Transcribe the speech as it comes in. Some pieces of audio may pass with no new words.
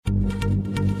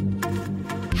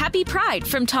Happy Pride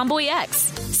from Tomboy X,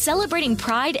 celebrating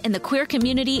pride and the queer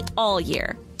community all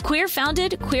year. Queer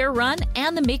founded, queer run,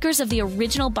 and the makers of the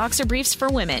original boxer briefs for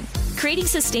women, creating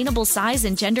sustainable size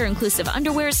and gender inclusive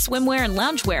underwear, swimwear, and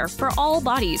loungewear for all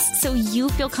bodies so you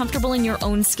feel comfortable in your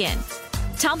own skin.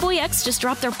 Tomboy X just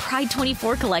dropped their Pride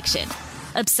 24 collection.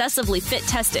 Obsessively fit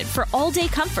tested for all day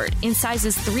comfort in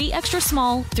sizes 3 extra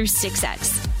small through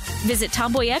 6X. Visit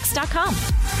tomboyx.com.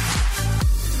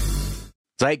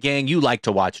 Zeit Gang, you like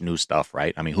to watch new stuff,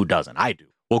 right? I mean, who doesn't? I do.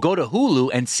 Well, go to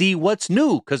Hulu and see what's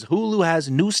new, because Hulu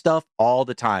has new stuff all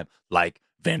the time, like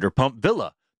Vanderpump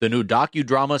Villa, the new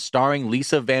docudrama starring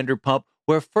Lisa Vanderpump,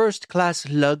 where first-class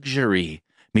luxury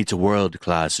meets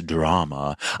world-class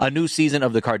drama. A new season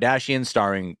of The Kardashians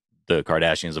starring the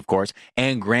Kardashians, of course,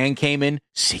 and Grand Cayman,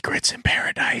 Secrets in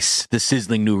Paradise, the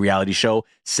sizzling new reality show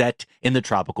set in the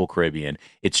tropical Caribbean.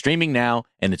 It's streaming now,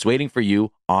 and it's waiting for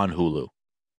you on Hulu.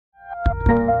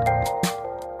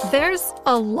 There's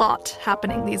a lot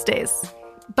happening these days,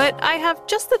 but I have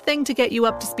just the thing to get you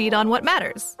up to speed on what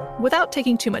matters without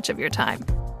taking too much of your time.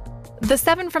 The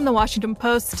 7 from the Washington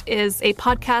Post is a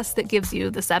podcast that gives you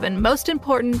the 7 most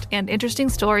important and interesting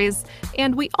stories,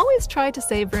 and we always try to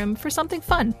save room for something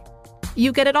fun.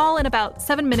 You get it all in about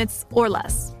 7 minutes or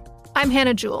less. I'm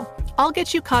Hannah Jewell. I'll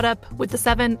get you caught up with the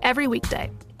 7 every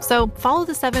weekday. So follow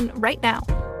the 7 right now.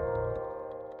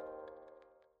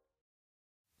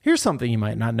 Here's something you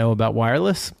might not know about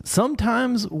wireless.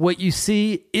 Sometimes what you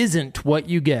see isn't what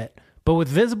you get. But with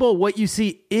Visible, what you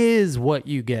see is what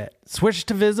you get. Switch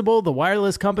to Visible, the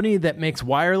wireless company that makes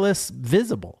wireless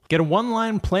visible. Get a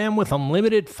one-line plan with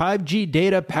unlimited 5G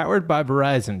data powered by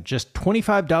Verizon. Just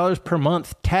 $25 per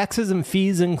month, taxes and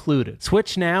fees included.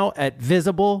 Switch now at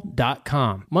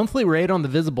Visible.com. Monthly rate on the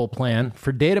Visible plan.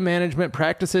 For data management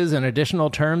practices and additional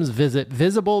terms, visit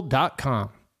Visible.com.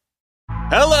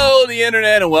 Hello, the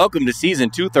internet, and welcome to Season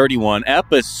 231,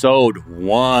 Episode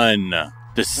 1,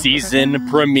 the season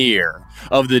premiere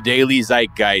of the Daily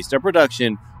Zeitgeist, a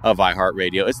production of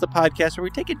iHeartRadio. It's the podcast where we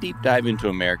take a deep dive into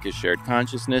America's shared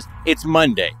consciousness. It's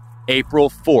Monday, April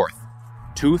 4th,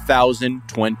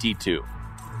 2022.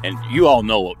 And you all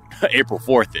know what April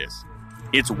 4th is.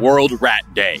 It's World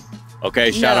Rat Day.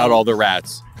 Okay, shout out all the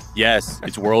rats. Yes,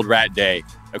 it's World Rat Day.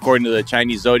 According to the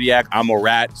Chinese Zodiac, I'm a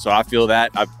rat, so I feel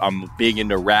that. I'm big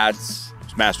into rats.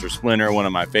 Master Splinter, one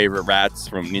of my favorite rats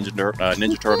from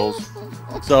Ninja Turtles.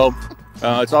 So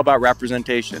it's all about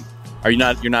representation. You're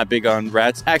not big on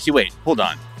rats? Actually, wait, hold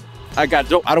on. I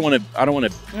don't want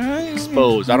to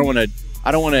expose. I don't want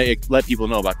to let people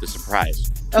know about the surprise.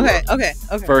 Okay.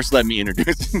 First, let me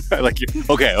introduce.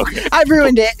 Okay. I've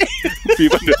ruined it.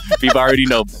 people already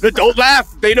know. Don't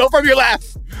laugh. They know from your laugh.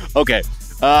 Okay.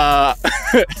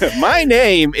 My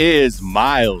name is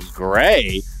Miles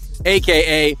Gray,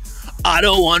 a.k.a. I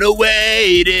don't want to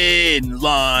wait in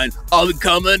line. I'll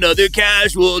become another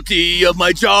casualty of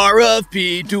my jar of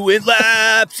pee. Doing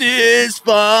laps is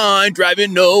fine.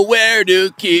 Driving nowhere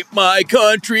to keep my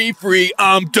country free.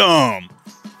 I'm dumb.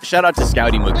 Shout out to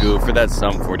Scouty Magoo for that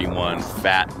Sum 41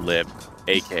 fat lip,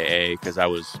 a.k.a. because I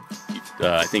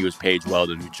think it was Paige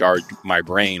Weldon who jarred my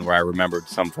brain where I remembered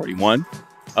Sum 41.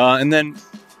 And then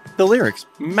the lyrics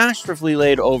masterfully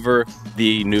laid over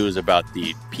the news about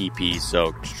the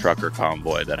PP-soaked trucker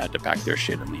convoy that had to pack their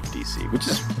shit and leave D.C., which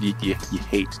is, you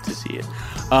hate to see it.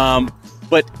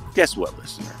 But guess what,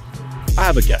 listener? I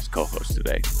have a guest co-host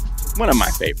today. One of my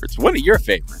favorites. One of your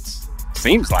favorites.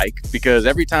 Seems like, because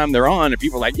every time they're on,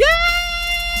 people are like,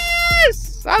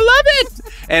 yes! I love it!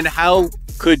 And how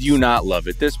could you not love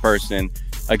it? This person,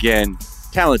 again,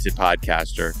 talented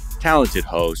podcaster, talented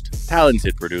host,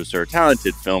 talented producer,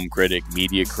 talented film critic,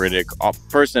 media critic,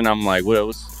 person I'm like,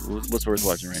 what's worth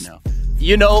watching right now?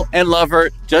 You know and love her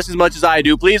just as much as I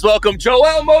do. Please welcome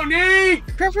Joelle Monique!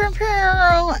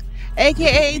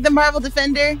 AKA the Marvel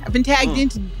Defender. I've been tagged in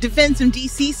to defend some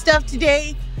DC stuff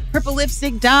today. Purple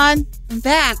Lipstick Dawn. I'm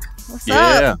back. What's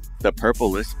up? Yeah, the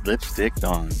Purple Lipstick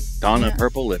Dawn. Donna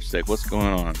Purple Lipstick. What's going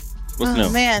on? What's new? Oh,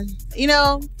 man. You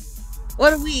know,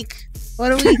 what a week.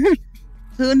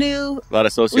 Who knew? A lot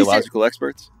of sociological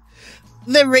experts.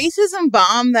 The racism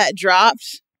bomb that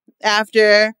dropped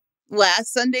after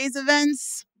last Sunday's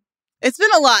events. It's been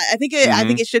a lot. I think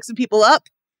it shook some people up.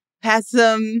 Had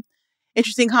some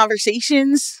interesting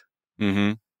conversations.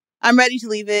 Mm-hmm. I'm ready to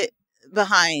leave it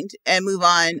behind and move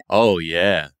on. Oh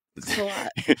yeah.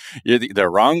 You're the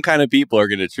wrong kind of people are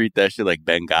going to treat that shit like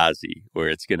Benghazi, where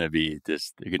it's going to be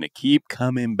this. They're going to keep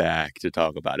coming back to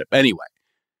talk about it. But anyway,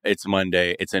 it's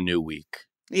Monday. It's a new week.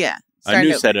 Yeah. A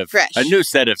new set of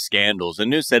scandals, a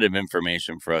new set of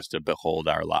information for us to behold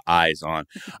our eyes on.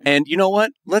 And you know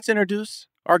what? Let's introduce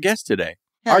our guest today.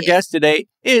 Hell Our yeah. guest today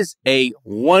is a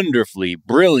wonderfully,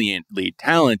 brilliantly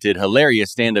talented,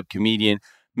 hilarious stand-up comedian.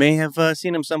 May have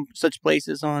seen him some such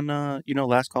places on,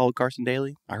 Last Call with Carson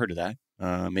Daly. I heard of that.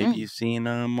 Maybe you've seen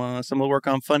some of the work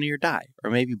on Funny or Die,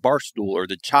 or maybe Barstool or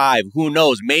The Chive. Who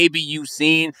knows? Maybe you've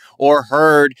seen or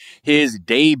heard his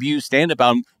debut stand-up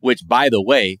album, which, by the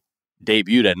way,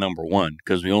 debuted at #1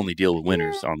 because we only deal with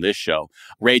winners on this show.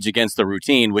 Rage Against the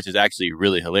Routine, which is actually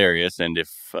really hilarious. And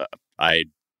if I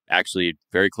actually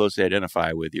very closely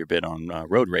identify with your bit on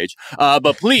Road Rage.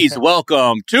 But please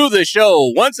welcome to the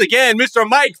show once again, Mr.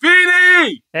 Mike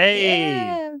Feeney.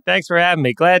 Hey, Thanks for having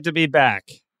me. Glad to be back.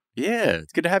 Yeah,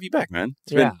 it's good to have you back, man.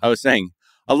 I was saying,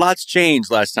 a lot's changed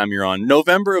last time you were on.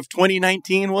 November of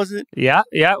 2019, was it? Yeah.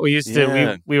 We used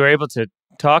to, we were able to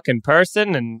talk in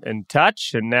person and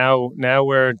touch, and now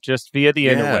we're just via the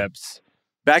interwebs.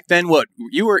 Back then, what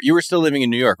you were still living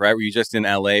in New York, right? Were you just in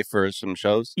LA for some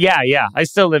shows? Yeah. I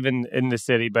still live in the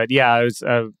city, but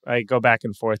I go back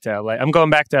and forth to LA. I'm going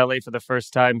back to LA for the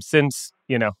first time since,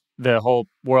 the whole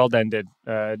world ended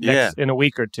in a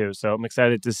week or two. So I'm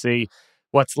excited to see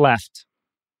what's left.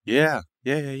 Yeah.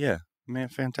 Man,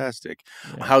 fantastic.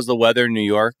 Yeah. How's the weather in New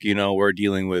York? We're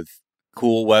dealing with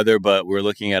cool weather, but we're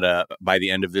looking at by the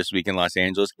end of this week in Los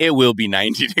Angeles, it will be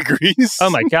 90 degrees. Oh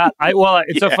my God.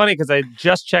 It's so funny because I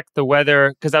just checked the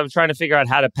weather because I was trying to figure out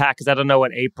how to pack because I don't know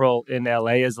what April in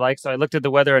LA is like. So I looked at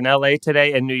the weather in LA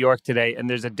today and New York today, and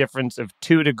there's a difference of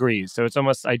 2 degrees. So it's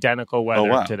almost identical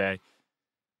weather today.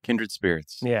 Kindred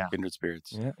spirits. Yeah. Kindred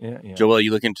spirits. Yeah. Joelle,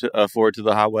 you looking forward to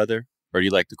the hot weather, or do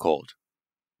you like the cold?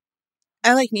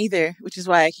 I like neither, which is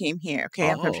why I came here. Okay,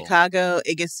 I'm from Chicago.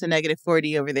 It gets to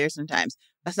 -40 over there sometimes.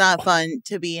 That's not fun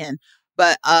to be in.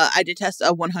 But I detest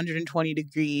a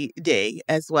 120-degree day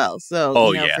as well.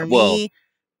 So, for me,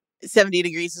 70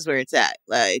 degrees is where it's at.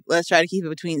 Like, let's try to keep it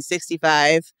between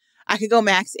 65. I could go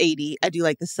max 80. I do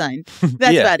like the sun.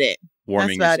 That's about it.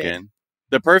 Warming your skin.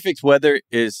 The perfect weather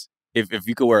is if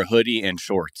you could wear a hoodie and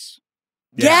shorts.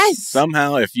 Yeah. Yes.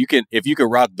 Somehow, if you can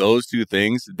rock those two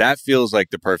things, that feels like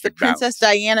the perfect balance. Princess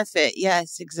Diana fit.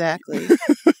 Yes, exactly.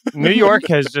 New York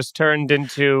has just turned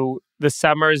into the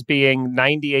summers being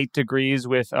 98 degrees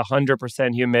with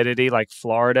 100% humidity, like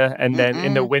Florida. And then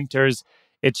in the winters,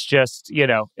 it's just,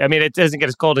 it doesn't get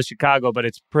as cold as Chicago, but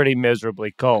it's pretty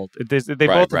miserably cold. They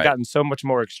both have gotten so much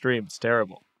more extreme. It's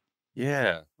terrible.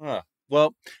 Yeah.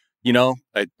 Well,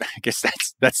 I guess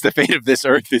that's the fate of this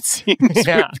earth, it seems,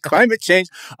 with climate change.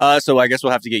 So I guess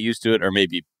we'll have to get used to it, or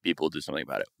maybe people will do something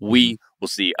about it. We will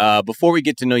see. Before we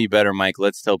get to know you better, Mike,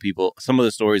 let's tell people some of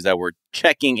the stories that we're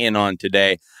checking in on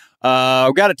today.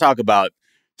 We've got to talk about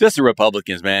just the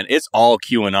Republicans, man. It's all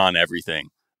QAnon everything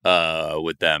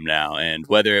with them now. And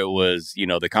whether it was,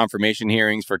 the confirmation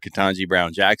hearings for Ketanji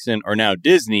Brown Jackson or now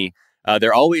Disney,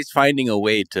 they're always finding a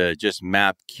way to just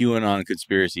map QAnon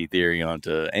conspiracy theory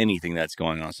onto anything that's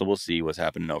going on. So we'll see what's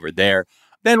happening over there.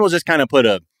 Then we'll just kind of put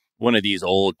one of these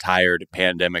old, tired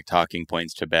pandemic talking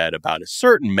points to bed about a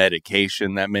certain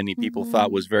medication that many people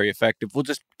thought was very effective. We'll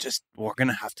we're going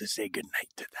to have to say goodnight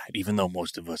to that, even though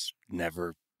most of us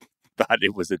never thought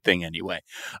it was a thing anyway.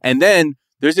 And then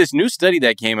there's this new study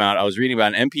that came out. I was reading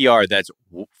about an NPR that's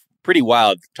pretty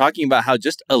wild, talking about how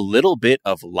just a little bit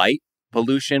of light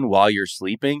pollution while you're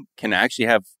sleeping can actually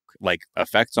have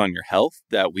effects on your health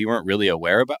that we weren't really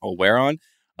aware on.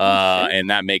 And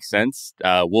that makes sense.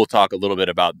 We'll talk a little bit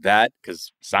about that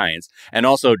because science. And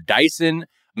also Dyson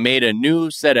made a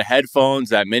new set of headphones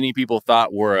that many people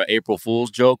thought were an April Fool's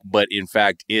joke, but in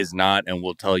fact is not. And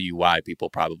we'll tell you why people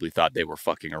probably thought they were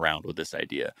fucking around with this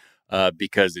idea.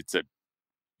 Because it's a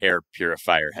air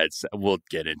purifier headset. We'll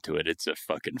get into it. It's a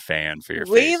fucking fan for your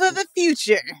face. Wave of the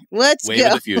future. Let's go. Wave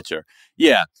of the future.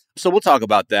 Yeah. So we'll talk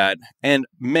about that and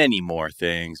many more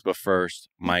things. But first,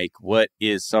 Mike, what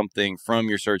is something from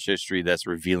your search history that's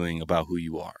revealing about who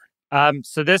you are?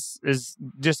 So this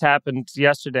just happened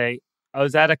yesterday. I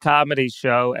was at a comedy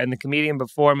show and the comedian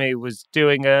before me was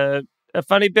doing a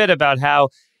funny bit about how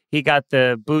he got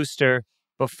the booster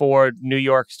before New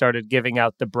York started giving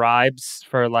out the bribes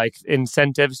for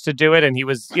incentives to do it. And he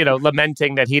was,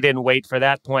 lamenting that he didn't wait for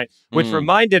that point, which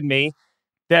reminded me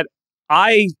that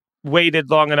I waited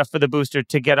long enough for the booster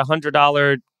to get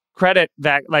 $100 credit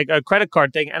back, like a credit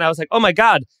card thing. And I was like, oh my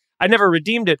God, I never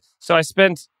redeemed it. So I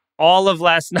spent all of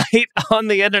last night on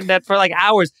the internet for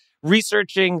hours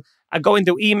researching, going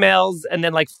through emails and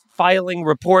then filing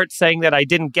reports saying that I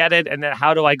didn't get it. And then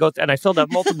how do I go? And I filled out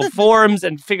multiple forms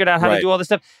and figured out how to do all this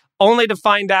stuff, only to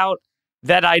find out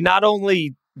that I not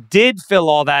only did fill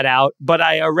all that out, but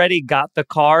I already got the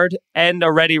card and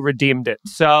already redeemed it.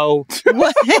 So,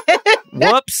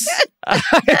 whoops.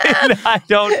 I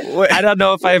don't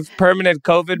know if I have permanent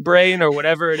COVID brain or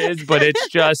whatever it is, but it's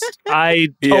just, I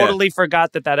totally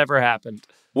forgot that ever happened.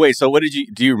 Wait, so what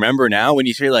do you remember now when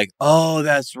you say like, oh,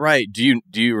 that's right? Do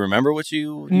you remember what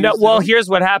you No, well, here's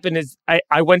what happened is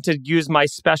I went to use my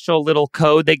special little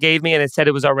code they gave me and it said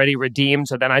it was already redeemed.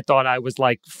 So then I thought I was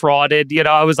like frauded.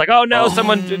 I was like, oh no,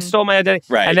 someone stole my identity.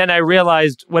 Right. And then I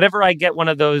realized whenever I get one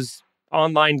of those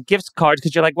online gift cards,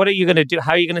 because you're like, what are you going to do?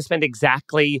 How are you going to spend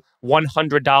exactly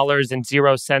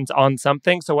 $100.00 on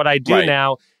something? So what I do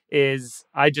now is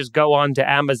I just go on to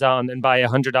Amazon and buy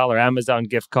 $100 Amazon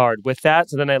gift card with that.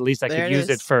 So then at least I could use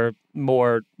it for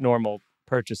more normal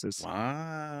purchases.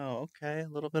 Wow. Okay. A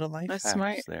little bit of life That's hacks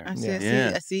smart. there.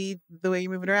 I see the way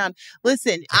you're moving around.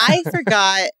 Listen, I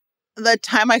forgot the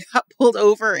time I got pulled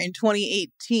over in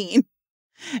 2018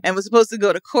 and was supposed to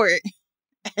go to court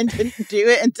and didn't do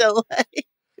it until like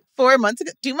 2 months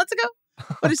ago.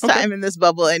 What is time in this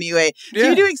bubble anyway? Yeah.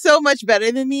 You're doing so much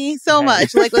better than me. So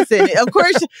much. Like, listen, of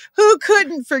course, who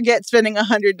couldn't forget spending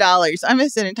 $100? I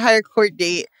missed an entire court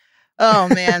date. Oh,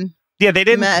 man. Yeah, they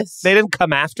didn't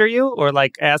come after you or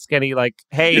like ask any like,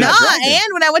 hey. No,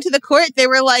 and when I went to the court, they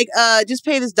were like, just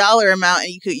pay this dollar amount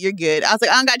and you're good. I was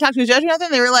like, I don't got to talk to a judge or nothing.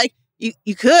 They were like,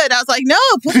 you could. I was like, no,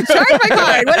 please charge my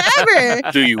card,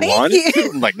 whatever. Do you want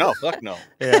it? I'm like, no, fuck no.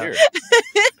 Yeah.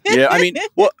 Yeah, I mean,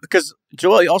 well, because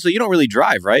Joelle, also, you don't really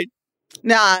drive, right?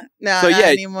 Nah, so, not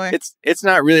anymore. It's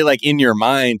not really like in your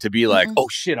mind to be like, oh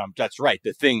shit, that's right,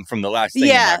 the thing from the last thing.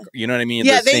 Yeah. You know what I mean?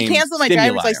 Yeah, they canceled my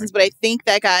driver's license, but I think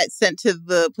that got sent to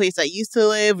the place I used to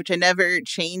live, which I never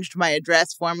changed my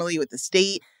address formally with the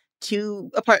state. 2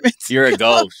 apartments. You're a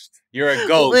ghost. You're a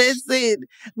ghost. Listen,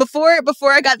 before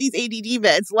I got these ADD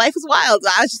meds, life was wild.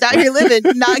 I was just out here living,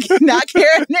 not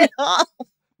caring at all.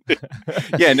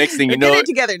 Yeah, next thing you know, it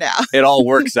together now. It all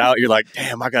works out. You're like,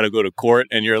 damn, I got to go to court,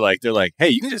 and they're like, hey,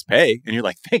 you can just pay, and you're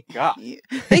like, thank God.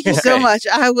 Thank you so much.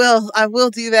 I will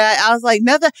do that. I was like,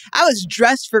 nothing. I was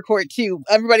dressed for court too.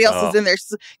 Everybody else was in there.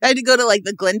 So I had to go to like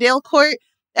the Glendale court.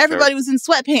 Everybody was in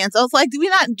sweatpants. I was like, do we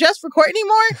not dress for court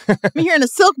anymore? I'm here in a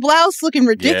silk blouse looking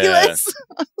ridiculous.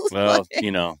 Yeah.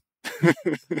 Well,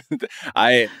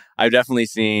 I've definitely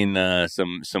seen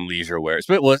some leisure wear.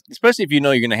 Especially if you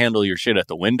know you're going to handle your shit at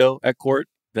the window at court,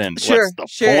 then what's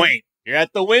the point? You're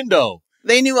at the window.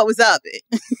 They knew what was up.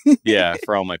 Yeah,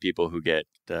 for all my people who get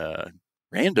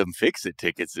random fix-it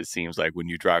tickets, it seems like when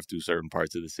you drive through certain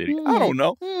parts of the city. I don't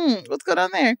know. What's going on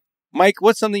there? Mike,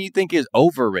 what's something you think is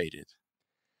overrated?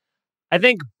 I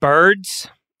think birds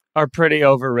are pretty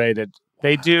overrated.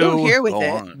 They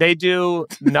They do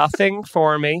nothing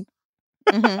for me.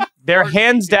 Mm-hmm. They're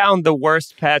hands down the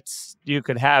worst pets you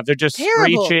could have. They're just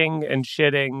screeching and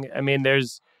shitting. I mean,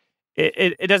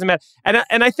 it doesn't matter.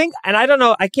 And I think, and I don't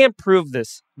know, I can't prove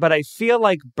this, but I feel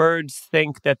like birds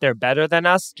think that they're better than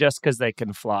us just because they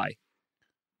can fly.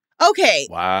 Okay.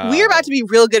 Wow. We're about to be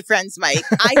real good friends, Mike.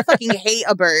 I fucking hate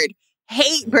a bird.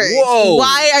 Hate birds. Whoa.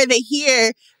 Why are they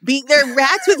here? They're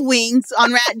rats with wings.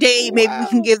 On rat day, maybe we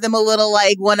can give them a little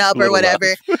like one up or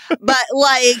whatever. But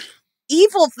like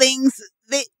evil things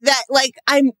that like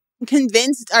I'm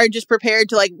convinced are just prepared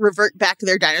to like revert back to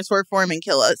their dinosaur form and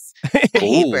kill us. I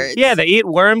hate birds. Yeah, they eat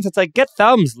worms. It's like, get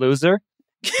thumbs, loser.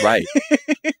 Right.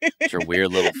 Your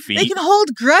weird little feet. They can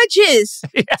hold grudges,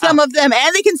 some of them,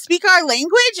 and they can speak our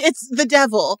language. It's the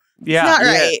devil. Yeah. It's not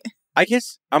right. I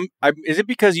guess is it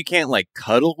because you can't like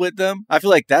cuddle with them? I feel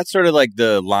like that's sort of like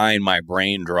the line my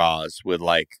brain draws with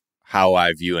like how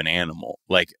I view an animal.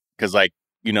 Like, because like,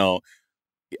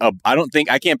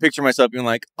 I can't picture myself being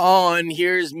like, oh, and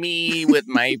here's me with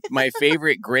my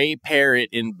favorite gray parrot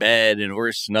in bed and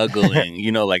we're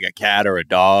snuggling, like a cat or a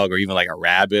dog or even like a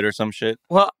rabbit or some shit.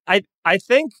 Well, I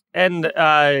think, and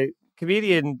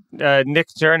comedian Nick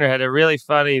Turner had a really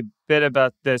funny bit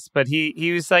about this, but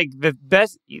he was like,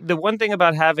 the one thing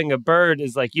about having a bird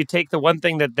is like you take the one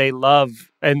thing that they love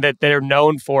and that they're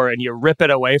known for and you rip it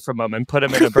away from them and put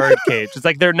them in a bird cage. It's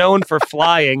like they're known for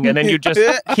flying and then you just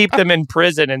keep them in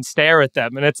prison and stare at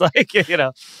them. And it's like,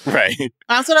 Right.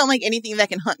 I also don't like anything that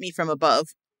can hunt me from above.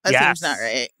 That seems not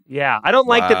right. Yeah. I don't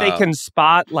like that they can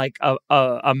spot like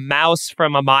a mouse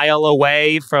from a mile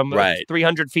away from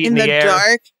 300 feet in the air.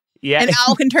 Dark. Yeah. An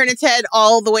owl can turn its head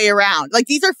all the way around. Like,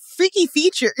 these are freaky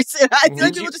features. And I feel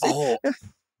like people just...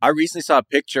 I recently saw a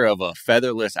picture of a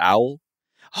featherless owl.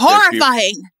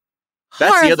 Horrifying.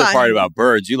 That's the other part about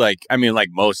birds. You like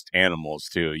most animals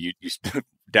too. You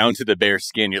down to the bare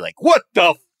skin. You're like, what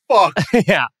the fuck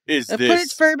is this? Put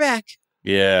its fur back.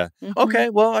 Yeah. Mhm. Okay.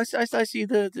 Well, I see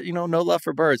the no love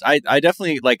for birds. I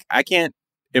definitely I can't,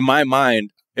 in my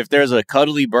mind, if there's a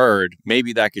cuddly bird,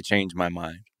 maybe that could change my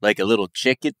mind. Like a little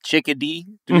chickadee.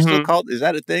 Do we still call it? Is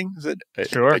that a thing? Is it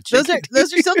Sure. Those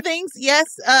are still things.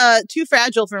 Yes. Too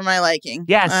fragile for my liking.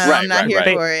 Yes. I'm not here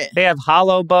for it. They have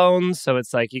hollow bones, so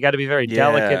it's like you got to be very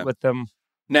delicate with them.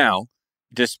 Now,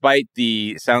 despite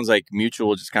sounds like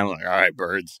mutual, just kind of like, all right,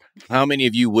 birds. How many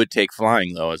of you would take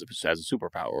flying though as a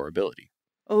superpower or ability?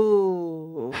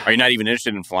 Oh. Are you not even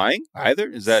interested in flying either?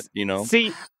 Is that,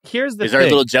 See, here's the thing. Is there a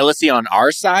little jealousy on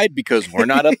our side because we're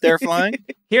not up there flying?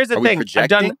 Here's the thing.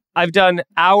 I've done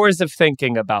hours of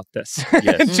thinking about this.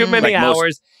 Yes. Too many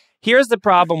hours. Here's the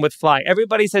problem with flying.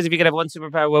 Everybody says if you could have one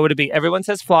superpower, what would it be? Everyone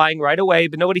says flying right away,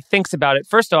 but nobody thinks about it.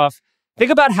 First off, think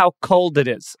about how cold it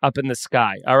is up in the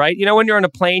sky, all right? When you're on a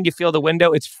plane, you feel the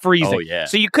window, it's freezing. Oh, yeah.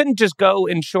 So you couldn't just go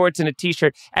in shorts and a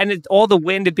T-shirt, and all the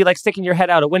wind, it'd be like sticking your head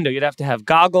out a window. You'd have to have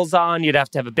goggles on. You'd have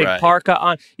to have a big parka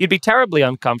on. You'd be terribly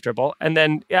uncomfortable. And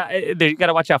then you got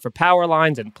to watch out for power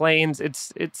lines and planes.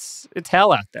 It's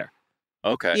hell out there.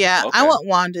 Okay. Yeah, okay. I want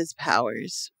Wanda's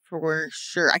powers for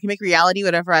sure. I can make reality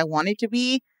whatever I want it to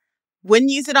be.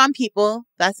 Wouldn't use it on people.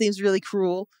 That seems really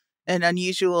cruel and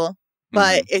unusual.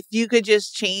 But if you could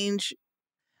just change,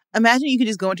 imagine you could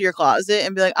just go into your closet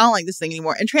and be like, I don't like this thing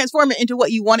anymore, and transform it into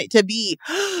what you want it to be.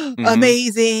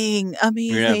 Amazing.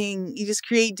 Yeah. You just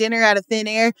create dinner out of thin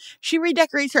air. She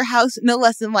redecorates her house no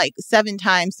less than 7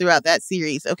 times throughout that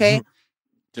series, okay?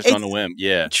 Just on a whim,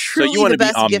 yeah. So you want to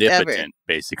be omnipotent,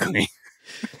 basically.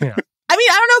 Yeah. I mean,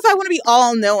 I don't know if I want to be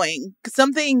all-knowing.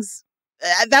 Some things,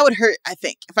 that would hurt, I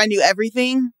think, if I knew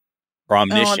everything. Or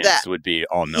omniscience would be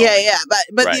all-knowing. Yeah.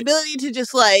 But the ability to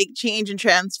just change and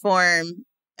transform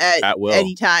at will.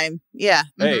 Any time. Yeah.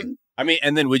 Hey, I mean,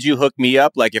 and then would you hook me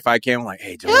up? Like if I came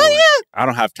hey, Joelle, I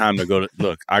don't have time to go to,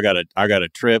 look, I got a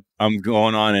trip I'm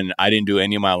going on and I didn't do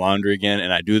any of my laundry again.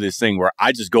 And I do this thing where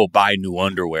I just go buy new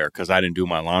underwear because I didn't do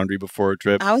my laundry before a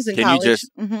trip. I was in college.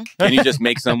 Can you just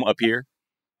make some up here?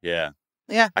 Yeah.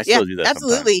 Yeah. I still do that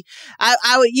absolutely. Sometimes.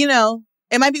 I would,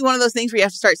 it might be one of those things where you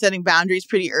have to start setting boundaries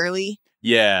pretty early.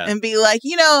 Yeah. And be like,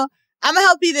 I'm going to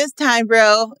help you this time,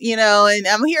 bro, and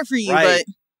I'm here for you, but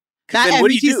not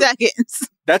every 2 seconds.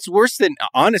 That's worse than,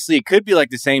 honestly, it could be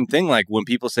the same thing. Like when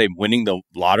people say winning the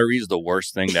lottery is the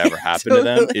worst thing to ever happen to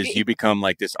them, is you become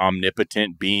this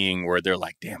omnipotent being where they're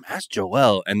like, damn, ask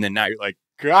Joelle. And then now you're like,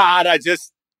 God, I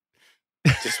just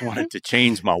wanted to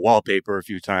change my wallpaper a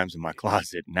few times in my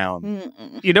closet. Now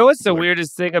what's the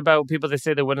weirdest thing about people that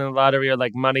say they win in the lottery or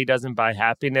money doesn't buy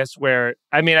happiness? Where,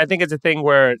 I mean, I think it's a thing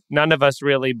where none of us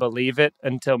really believe it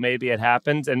until maybe it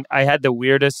happens. And I had the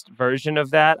weirdest version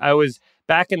of that.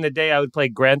 Back in the day, I would play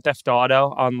Grand Theft Auto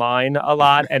online a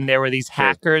lot. And there were these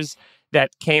hackers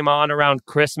that came on around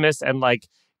Christmas and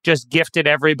just gifted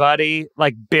everybody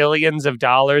billions of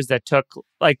dollars that took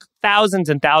thousands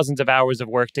and thousands of hours of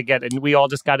work to get, and we all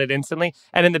just got it instantly.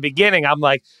 And in the beginning, I'm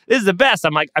like, this is the best.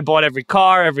 I'm like, I bought every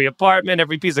car, every apartment,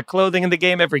 every piece of clothing in the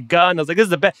game, every gun. I was like, this is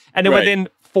the best. And then within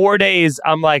 4 days,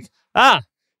 I'm like,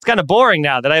 it's kind of boring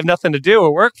now that I have nothing to do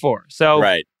or work for. So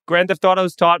Grand Theft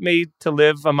Auto's taught me to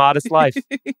live a modest life.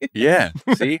 Yeah.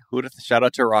 See? Shout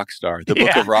out to Rockstar, the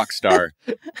book of Rockstar,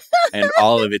 and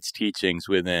all of its teachings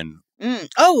within.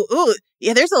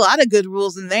 Yeah, there's a lot of good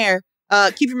rules in there.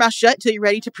 Keep your mouth shut till you're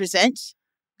ready to present.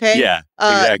 Okay? Yeah,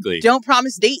 exactly. Don't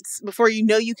promise dates before you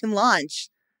know you can launch.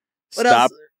 What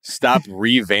else? Stop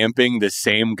revamping the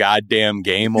same goddamn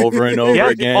game over and over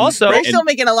again. Also, they're still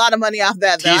making a lot of money off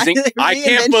that, though. I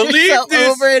can't believe this.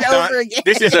 Over and over again.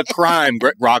 This is a crime,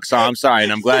 Rockstar. I'm sorry,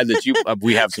 and I'm glad that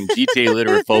we have some GTA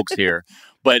literate folks here.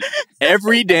 But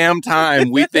every damn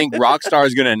time we think Rockstar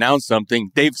is going to announce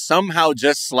something, they've somehow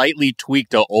just slightly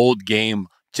tweaked an old game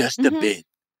just a bit.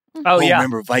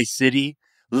 Remember Vice City?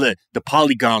 Look, the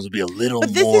polygons will be a little more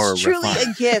But this is truly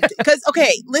refined. a gift. Because,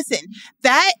 listen,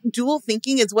 that dual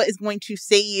thinking is what is going to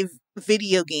save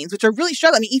video games, which are really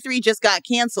struggling. I mean, E3 just got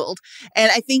canceled.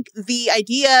 And I think the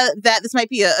idea that this might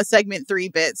be a segment 3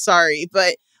 bit, sorry,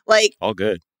 but all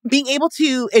good. Being able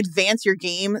to advance your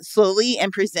game slowly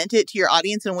and present it to your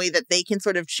audience in a way that they can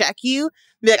sort of check you,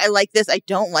 be like, I like this, I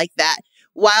don't like that,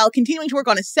 while continuing to work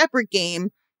on a separate game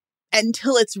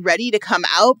until it's ready to come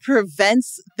out,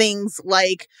 prevents things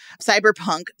like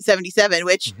Cyberpunk 77,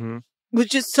 which was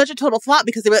just such a total flop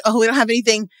because they were like, we don't have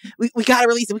anything, we got to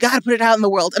release it, we got to put it out in the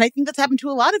world. And I think that's happened to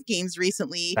a lot of games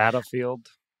recently. Battlefield.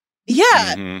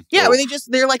 Yeah. Where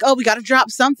they're like, we got to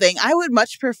drop something. I would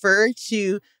much prefer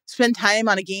to spend time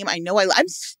on a game I know I'm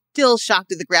still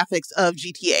shocked at the graphics of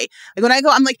GTA. Like when I go,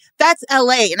 I'm like, that's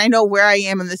LA, and I know where I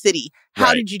am in the city.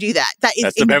 How did you do that?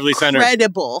 That's the Beverly Center.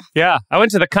 Incredible. Yeah, I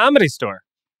went to the Comedy Store.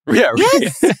 Yeah,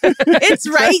 yes, it's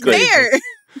right there.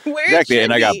 Where exactly,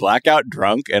 and I got blackout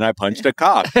drunk, and I punched a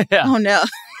cop. Yeah. Oh no.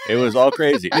 It was all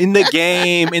crazy. In the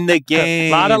game.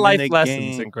 A lot of life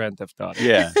lessons in Grand Theft Auto.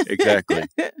 Yeah, exactly.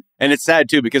 And it's sad,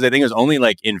 too, because I think it was only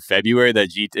like in February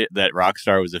that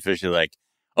Rockstar was officially like,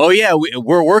 oh, yeah,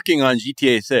 we're working on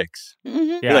GTA 6. Mm-hmm.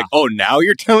 Yeah. You're like, oh, now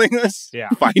you're telling us? Yeah.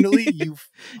 Finally?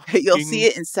 You'll see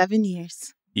it in 7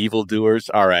 years. Evildoers.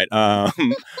 All right.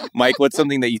 Mike, what's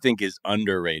something that you think is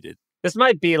underrated? This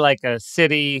might be like a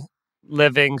city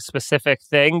living specific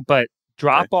thing, but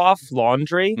drop-off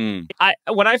laundry.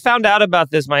 When I found out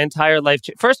about this, my entire life...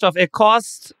 First off, it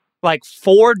costs like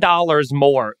 $4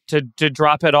 more to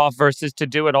drop it off versus to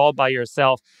do it all by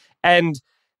yourself. And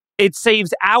it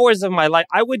saves hours of my life.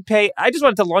 I just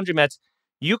went to laundromats.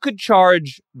 You could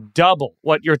charge double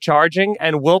what you're charging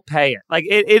and we'll pay it. Like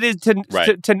it is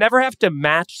to never have to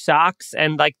match socks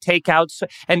and like take out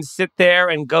and sit there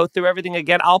and go through everything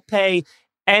again. I'll pay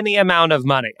any amount of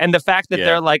money. And the fact that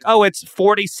they're like, oh, it's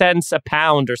 40 cents a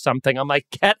pound or something. I'm like,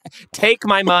 take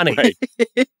my money. Right.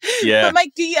 Yeah. But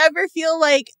Mike, do you ever feel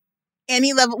like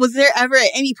was there ever at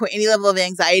any point any level of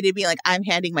anxiety being like, I'm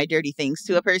handing my dirty things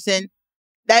to a person?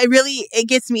 That really, it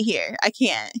gets me here. I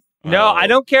can't. No, I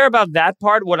don't care about that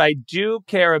part. What I do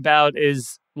care about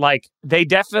is like, they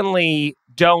definitely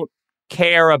don't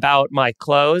care about my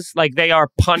clothes. Like they are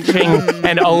punching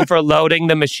and overloading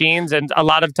the machines. And a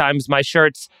lot of times my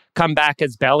shirts come back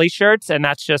as belly shirts. And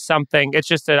that's just it's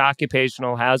just an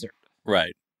occupational hazard.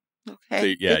 Right.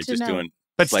 Okay. So, just doing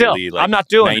but still, like I'm not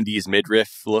doing 90s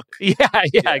midriff look. Yeah,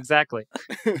 exactly.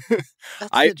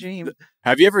 That's the dream.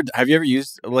 Have you ever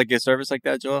used like a service like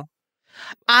that, Joelle?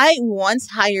 I once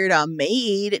hired a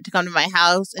maid to come to my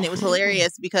house, and it was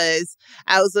hilarious because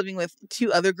I was living with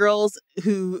two other girls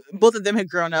who both of them had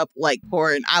grown up like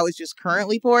poor, and I was just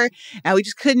currently poor, and we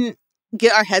just couldn't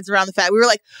get our heads around the fact. We were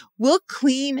like, we'll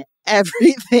clean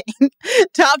everything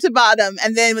top to bottom,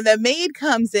 and then when the maid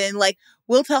comes in, like,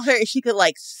 we'll tell her if she could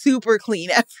like super clean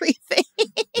everything.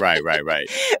 Right.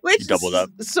 Which you doubled up.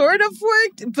 Sort of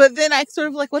worked, but then I sort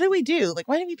of like, what do we do? Like,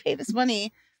 why did we pay this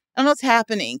money? I don't know what's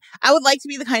happening. I would like to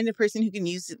be the kind of person who can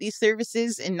use these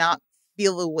services and not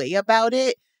feel a way about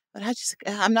it. But I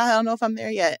don't know if I'm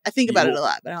there yet. I think about it a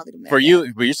lot, but I don't think I'm there for yet.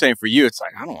 you, but you're saying for you, it's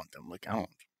like, I don't want them. Like, I don't want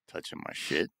them touching my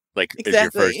shit. Like, is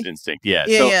your first instinct.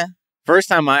 Yeah. First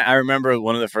time I remember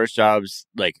one of the first jobs,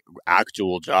 like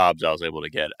actual jobs I was able to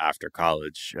get after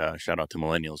college. Shout out to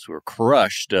millennials who were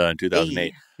crushed in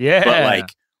 2008. Yeah. But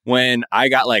like, when I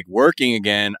got like working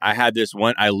again, I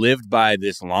lived by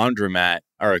this laundromat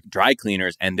or dry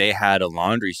cleaners, and they had a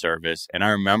laundry service. And I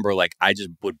remember like I just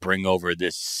would bring over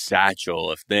this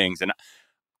satchel of things. And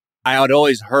I had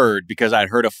always heard, because I'd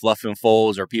heard of Fluff and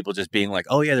Folds or people just being like,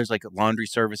 oh yeah, there's like laundry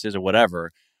services or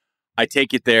whatever. I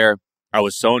take it there. I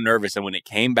was so nervous. And when it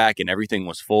came back and everything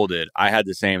was folded, I had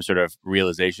the same sort of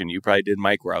realization you probably did,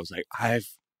 Mike, where I was like,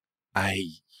 I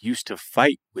used to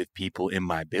fight with people in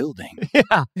my building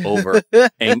over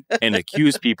and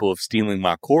accuse people of stealing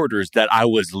my quarters that I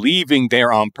was leaving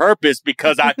there on purpose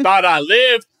because I thought I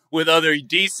lived with other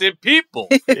decent people.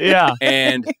 Yeah.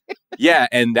 And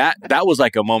that was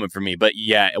like a moment for me. But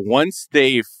yeah, once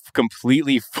they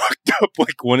completely fucked up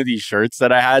like one of these shirts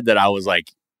that I had that I was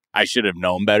like, I should have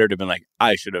known better to have been like,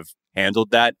 I should have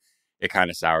handled that. It kind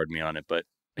of soured me on it, but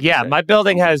yeah, my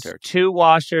building has 2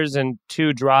 washers and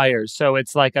 2 dryers, so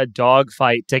it's like a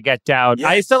dogfight to get down. Yes.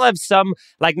 I still have some,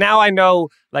 like now I know,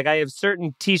 like I have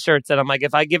certain T-shirts that I'm like,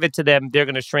 if I give it to them, they're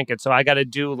going to shrink it. So I got to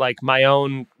do like my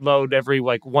own load every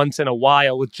like once in a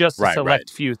while with just a select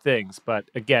few things. But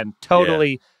again,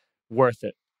 totally worth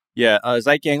it. Yeah,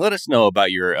 Zeit Gang, let us know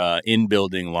about your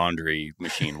in-building laundry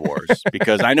machine wars,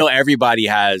 because I know everybody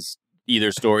has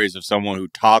either stories of someone who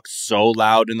talks so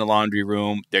loud in the laundry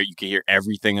room there you can hear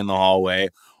everything in the hallway,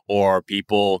 or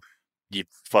people,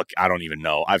 I don't even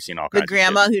know. I've seen all kinds of shit. The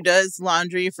grandma who does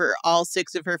laundry for all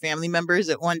 6 of her family members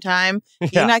at one time.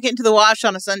 You're not getting to the wash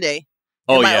on a Sunday.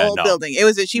 In my old building. It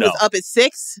was that she was up at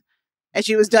 6 and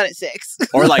she was done at 6.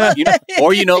 Or like,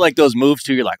 like those moves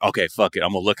too. You're like, okay, fuck it.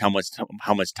 I'm gonna look how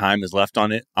much time is left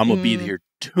on it. I'm gonna be here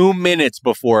 2 minutes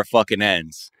before it fucking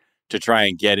ends to try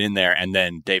and get in there, and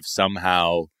then they've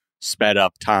somehow sped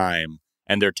up time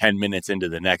and they're 10 minutes into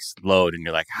the next load, and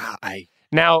you're like,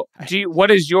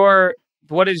 what is your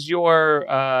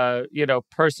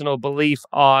personal belief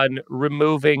on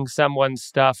removing someone's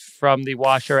stuff from the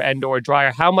washer and or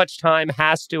dryer? How much time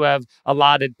has to have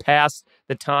allotted past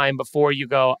the time before you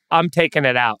go, I'm taking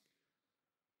it out?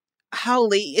 how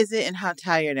late is it and how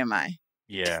tired am I?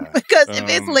 Yeah. Because if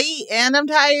it's late and I'm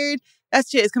tired, that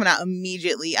shit is coming out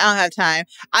immediately. I don't have time.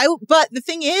 But the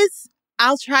thing is,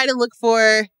 I'll try to look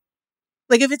for,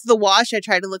 like, if it's the wash, I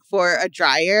try to look for a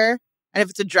dryer. And if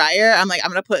it's a dryer, I'm like,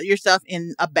 I'm going to put your stuff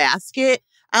in a basket.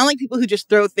 I don't like people who just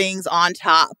throw things on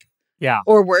top. Yeah.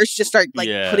 Or worse, just start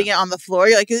putting it on the floor.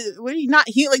 You're like, what are you not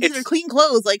here? Like, these are clean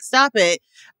clothes. Like, stop it.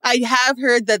 I have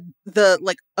heard that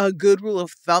a good rule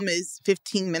of thumb is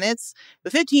 15 minutes.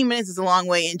 But 15 minutes is a long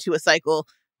way into a cycle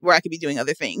where I could be doing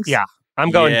other things. Yeah.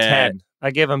 I'm going 10.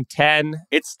 I give them 10.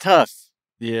 It's tough.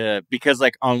 Yeah. Because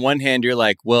like on one hand, you're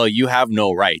like, well, you have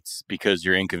no rights because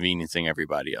you're inconveniencing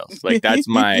everybody else. Like that's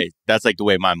like the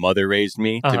way my mother raised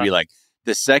me to be like,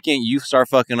 the second you start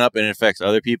fucking up and it affects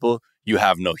other people, you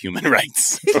have no human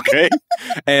rights. Okay.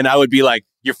 And I would be like,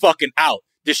 you're fucking out.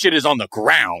 This shit is on the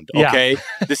ground. Okay.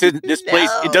 Yeah. This place,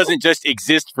 it doesn't just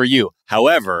exist for you.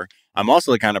 However, I'm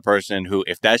also the kind of person who,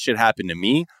 if that shit happened to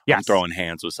me, I'm throwing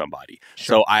hands with somebody.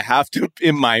 Sure. So I have to,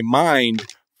 in my mind,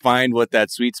 find what that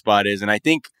sweet spot is. And I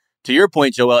think, to your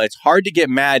point, Joelle, it's hard to get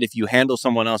mad if you handle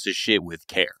someone else's shit with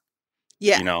care.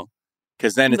 Yeah. You know?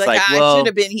 Because then it's like, well, I should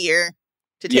have been here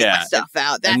to take my stuff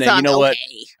out. That's and then, not you know okay.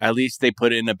 What? At least they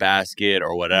put it in a basket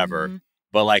or whatever.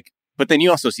 Mm-hmm. But then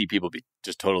you also see people be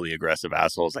just totally aggressive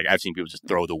assholes. Like, I've seen people just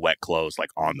throw the wet clothes,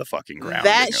 like, on the fucking ground.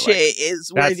 That shit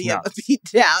is worthy of a beat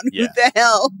down. Yeah. Who the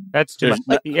hell? That's too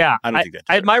much. Yeah. I don't think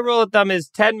that's my rule of thumb is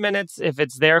 10 minutes if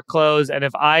it's their clothes. And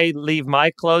if I leave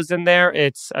my clothes in there,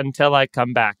 it's until I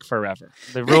come back forever.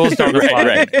 The rules don't apply.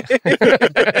 Right.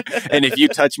 And if you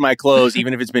touch my clothes,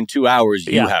 even if it's been 2 hours,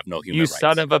 you have no human rights. You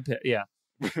son of a bitch. Yeah.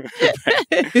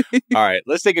 All right.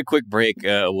 Let's take a quick break.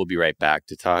 We'll be right back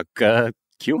to talk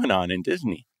QAnon and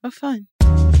Disney. Oh, fun.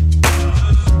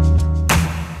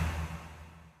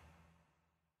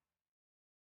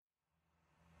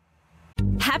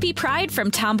 Happy Pride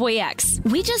from Tomboy X.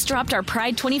 We just dropped our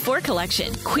Pride 24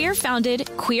 collection. Queer founded,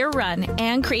 queer run,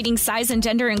 and creating size and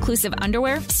gender inclusive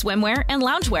underwear, swimwear, and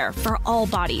loungewear for all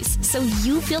bodies, so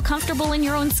you feel comfortable in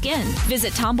your own skin.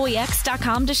 Visit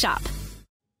tomboyx.com to shop.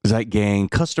 Zeit Gang,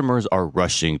 customers are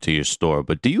rushing to your store,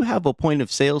 but do you have a point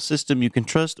of sale system you can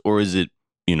trust, or is it,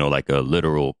 like a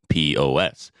literal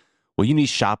POS? Well, you need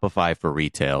Shopify for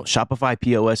retail. Shopify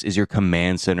POS is your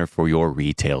command center for your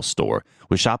retail store.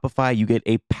 With Shopify, you get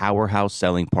a powerhouse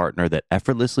selling partner that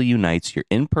effortlessly unites your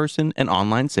in-person and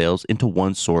online sales into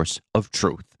one source of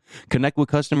truth. Connect with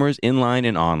customers inline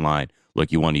and online.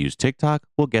 Look, you want to use TikTok?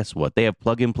 Well, guess what? They have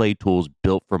plug-and-play tools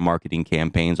built for marketing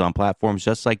campaigns on platforms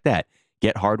just like that.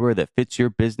 Get hardware that fits your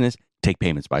business, take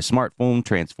payments by smartphone,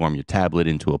 transform your tablet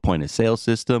into a point-of-sale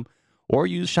system, or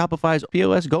use Shopify's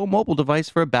POS Go mobile device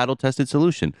for a battle-tested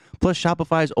solution. Plus,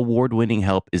 Shopify's award-winning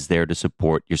help is there to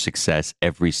support your success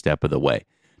every step of the way.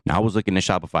 Now, I was looking at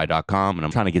Shopify.com, and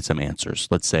I'm trying to get some answers.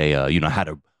 Let's say, I had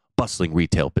a bustling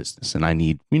retail business, and I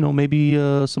need, maybe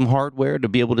some hardware to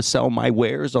be able to sell my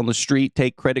wares on the street,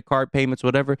 take credit card payments,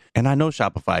 whatever. And I know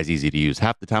Shopify is easy to use.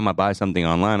 Half the time I buy something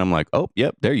online, I'm like, oh,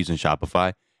 yep, they're using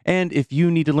Shopify. And if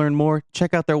you need to learn more,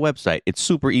 check out their website. It's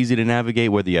super easy to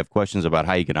navigate, whether you have questions about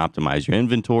how you can optimize your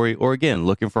inventory or, again,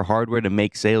 looking for hardware to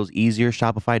make sales easier.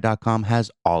 Shopify.com has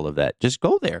all of that. Just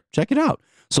go there. Check it out.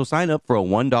 So sign up for a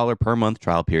 $1 per month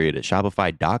trial period at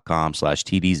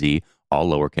shopify.com/TDZ,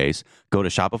 all lowercase. Go to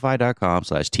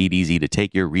shopify.com/TDZ to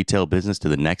take your retail business to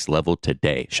the next level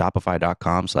today.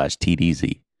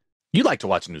 Shopify.com/TDZ. You like to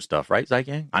watch new stuff, right, Zeit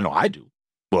Gang? I know I do.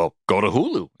 Well, go to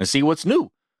Hulu and see what's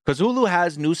new. Because Hulu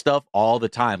has new stuff all the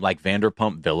time, like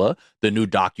Vanderpump Villa, the new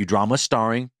docudrama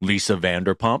starring Lisa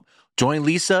Vanderpump. Join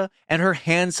Lisa and her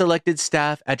hand-selected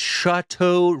staff at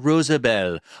Chateau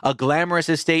Rosabelle, a glamorous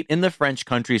estate in the French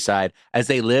countryside, as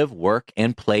they live, work,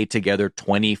 and play together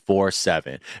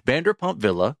 24/7. Vanderpump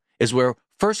Villa is where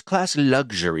first-class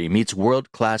luxury meets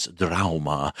world-class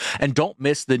drama. And don't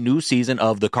miss the new season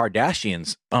of The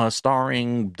Kardashians,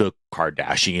 starring the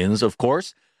Kardashians, of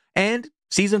course. And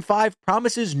Season 5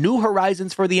 promises new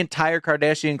horizons for the entire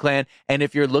Kardashian clan, and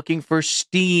if you're looking for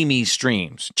steamy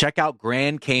streams, check out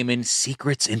Grand Cayman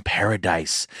Secrets in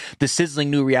Paradise, the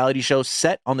sizzling new reality show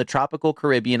set on the tropical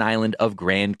Caribbean island of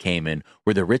Grand Cayman,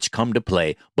 where the rich come to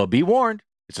play. But be warned,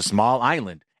 it's a small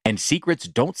island, and secrets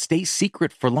don't stay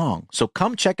secret for long. So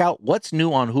come check out what's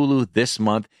new on Hulu this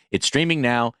month. It's streaming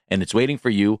now, and it's waiting for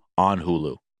you on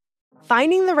Hulu.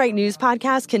 Finding the right news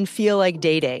podcast can feel like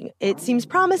dating. It seems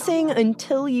promising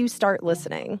until you start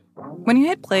listening. When you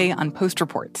hit play on Post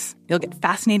Reports, you'll get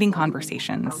fascinating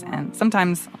conversations and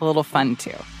sometimes a little fun,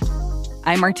 too.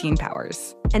 I'm Martine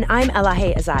Powers. And I'm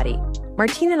Elahe Azadi.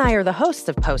 Martine and I are the hosts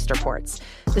of Post Reports.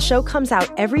 The show comes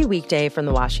out every weekday from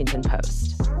the Washington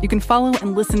Post. You can follow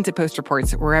and listen to Post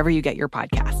Reports wherever you get your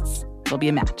podcasts. It'll be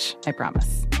a match, I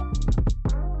promise.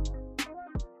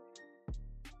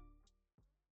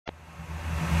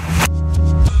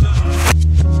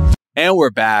 And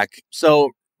we're back. So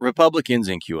Republicans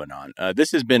and QAnon.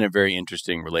 This has been a very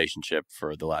interesting relationship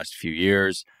for the last few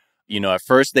years. At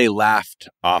first they laughed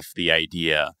off the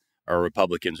idea, or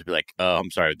Republicans would be like,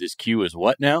 I'm sorry, this Q is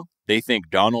what now? They think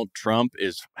Donald Trump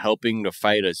is helping to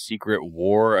fight a secret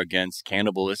war against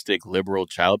cannibalistic liberal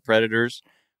child predators.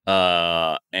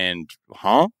 And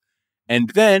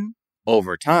then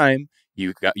over time,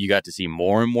 you got to see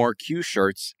more and more Q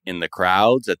shirts in the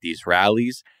crowds at these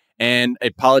rallies. And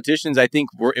politicians, I think,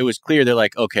 it was clear. They're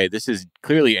like, okay, this is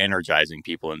clearly energizing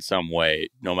people in some way,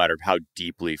 no matter how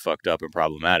deeply fucked up and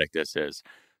problematic this is.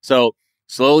 So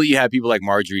slowly you have people like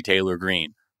Marjorie Taylor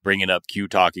Greene bringing up Q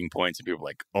talking points. And people are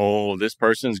like, oh, this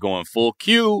person's going full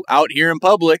Q out here in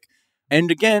public.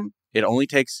 And again, it only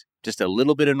takes just a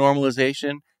little bit of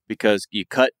normalization, because you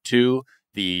cut to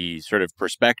the sort of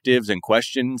perspectives and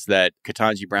questions that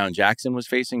Ketanji Brown Jackson was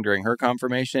facing during her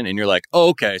confirmation. And you're like, oh,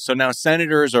 okay, so now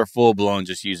senators are full blown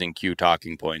just using Q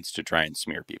talking points to try and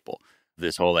smear people.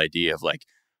 This whole idea of like,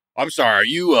 I'm sorry, are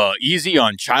you easy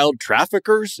on child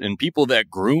traffickers and people that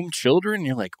groom children? And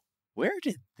you're like, where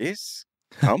did this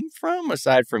come from?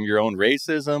 Aside from your own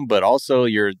racism, but also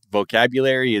your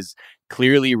vocabulary is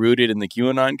clearly rooted in the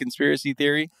QAnon conspiracy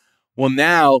theory. Well,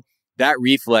 now that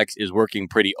reflex is working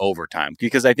pretty overtime,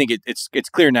 because I think it's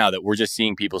clear now that we're just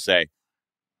seeing people say,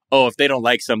 oh, if they don't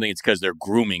like something, it's because they're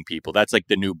grooming people. That's like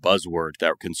the new buzzword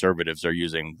that conservatives are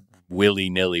using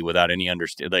willy-nilly without any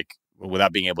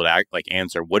without being able to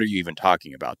answer, what are you even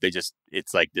talking about?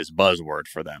 It's like this buzzword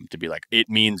for them to be like, it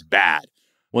means bad.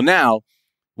 Well, now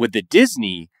with the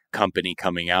Disney company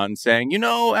coming out and saying,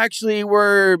 actually,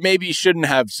 we're maybe shouldn't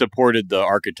have supported the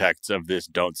architects of this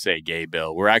Don't Say Gay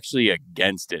bill. We're actually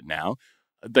against it now.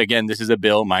 Again, this is a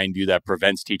bill, mind you, that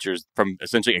prevents teachers from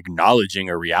essentially acknowledging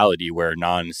a reality where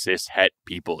non-cis het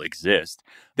people exist.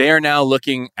 They are now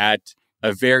looking at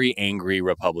a very angry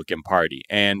Republican Party.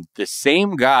 And the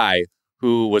same guy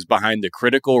who was behind the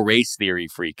critical race theory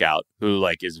freak out, who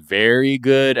is very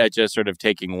good at just sort of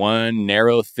taking one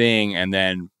narrow thing and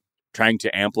then trying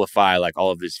to amplify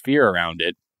all of this fear around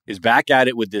it, is back at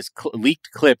it with this leaked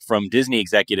clip from Disney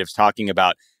executives talking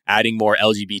about adding more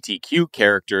LGBTQ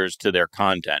characters to their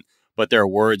content. But their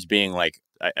words being I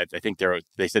think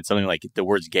they said something like the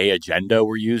words gay agenda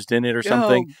were used in it or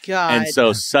something. Oh, God. And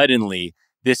so suddenly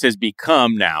this has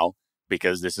become now,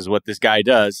 because this is what this guy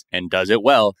does and does it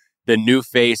well, the new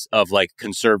face of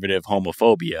conservative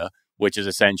homophobia, which is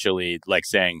essentially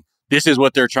saying, this is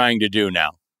what they're trying to do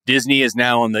now. Disney is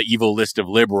now on the evil list of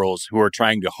liberals who are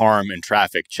trying to harm and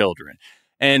traffic children.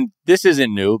 And this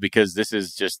isn't new, because this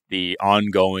is just the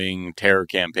ongoing terror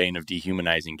campaign of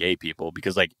dehumanizing gay people.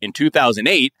 Because in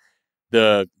 2008,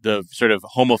 the sort of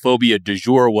homophobia du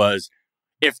jour was,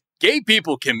 if gay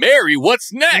people can marry,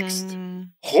 what's next?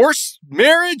 Horse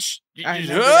marriage?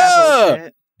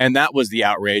 And that was the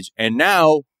outrage. And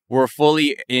now we're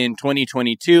fully in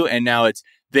 2022, and now it's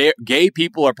gay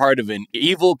people are part of an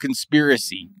evil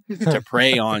conspiracy to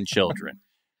prey on children.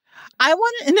 I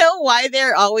want to know why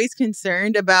they're always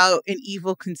concerned about an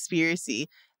evil conspiracy,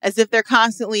 as if they're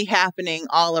constantly happening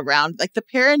all around. The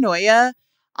paranoia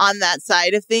on that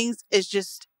side of things is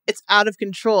just, it's out of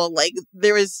control.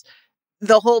 There was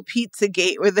the whole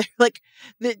Pizzagate where they're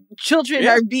the children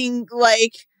are being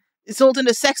sold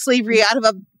into sex slavery out of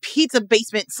a pizza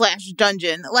basement /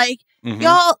 dungeon.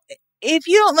 Y'all, if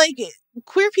you don't like it,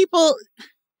 queer people,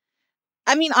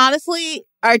 honestly,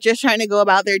 are just trying to go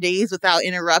about their days without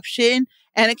interruption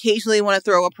and occasionally want to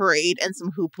throw a parade and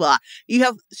some hoopla. You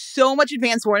have so much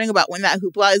advance warning about when that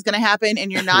hoopla is going to happen,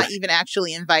 and you're not even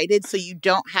actually invited, so you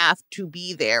don't have to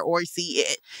be there or see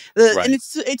it. And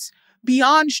it's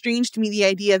beyond strange to me, the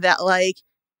idea that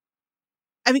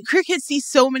queer kids see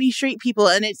so many straight people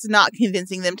and it's not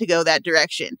convincing them to go that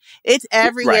direction. It's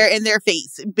everywhere in their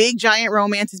face. Big giant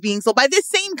romance is being sold by this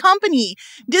same company.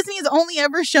 Disney has only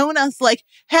ever shown us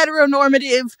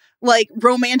heteronormative,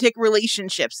 romantic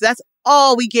relationships. That's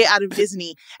all we get out of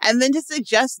Disney. And then to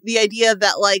suggest the idea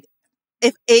that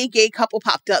if a gay couple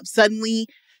popped up, suddenly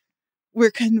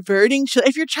we're converting.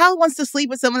 If your child wants to sleep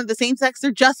with someone of the same sex,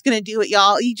 they're just going to do it,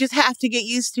 y'all. You just have to get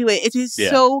used to it. It is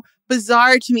so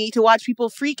bizarre to me to watch people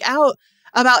freak out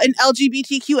about an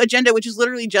LGBTQ agenda, which is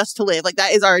literally just to live.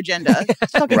 That is our agenda.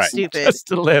 It's fucking stupid. Just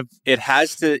to live. It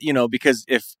has to, because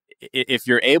if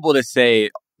you're able to say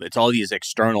it's all these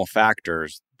external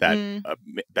factors that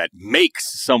that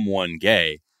makes someone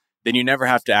gay, then you never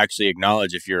have to actually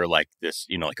acknowledge if you're like this,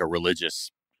 like a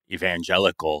religious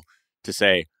evangelical to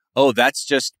say, oh, that's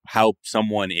just how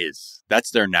someone is. That's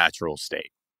their natural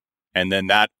state. And then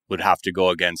that would have to go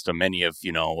against many of,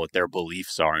 what their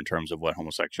beliefs are in terms of what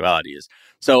homosexuality is.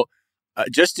 So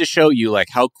just to show you like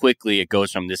how quickly it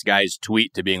goes from this guy's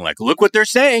tweet to being like, look what they're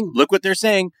saying. Look what they're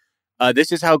saying.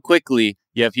 This is how quickly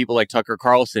you have people like Tucker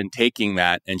Carlson taking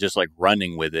that and just like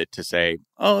running with it to say,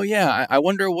 oh, yeah, I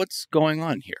wonder what's going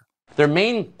on here. Their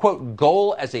main, quote,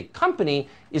 goal as a company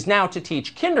is now to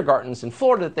teach kindergartens in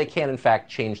Florida that they can, in fact,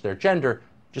 change their gender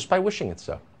just by wishing it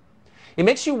so. It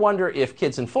makes you wonder if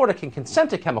kids in Florida can consent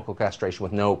to chemical castration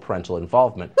with no parental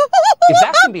involvement. If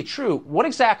that can be true, what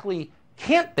exactly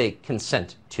can't they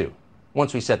consent to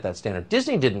once we set that standard?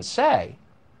 Disney didn't say,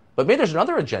 but maybe there's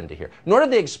another agenda here. Nor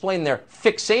did they explain their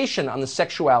fixation on the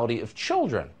sexuality of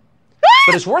children.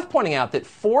 But it's worth pointing out that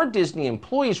 4 Disney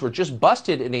employees were just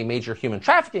busted in a major human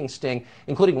trafficking sting,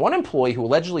 including one employee who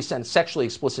allegedly sent sexually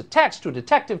explicit text to a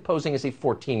detective posing as a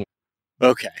 14-year-old.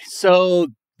 Okay, so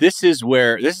this is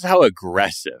how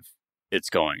aggressive it's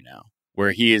going now,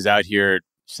 where he is out here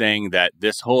saying that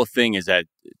this whole thing is that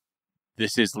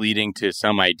this is leading to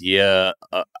some idea.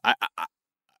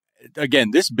 Again,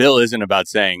 this bill isn't about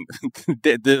saying,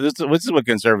 this is what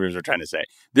conservatives are trying to say.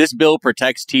 This bill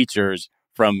protects teachers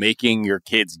from making your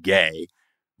kids gay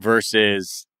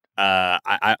versus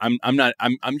I'm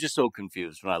just so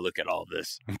confused when I look at all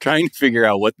this. I'm trying to figure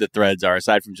out what the threads are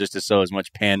aside from just to sow as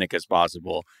much panic as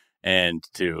possible and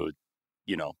to,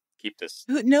 keep this.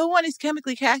 No one is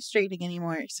chemically castrating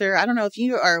anymore, sir. I don't know if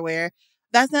you are aware.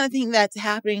 That's not a thing that's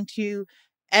happening to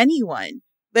anyone.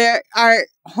 There are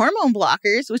hormone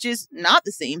blockers, which is not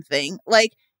the same thing.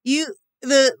 Like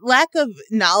the lack of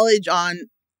knowledge on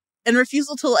and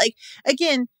refusal to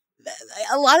again,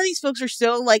 a lot of these folks are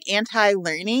so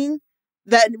anti-learning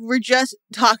that we're just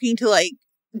talking to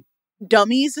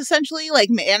dummies, essentially, like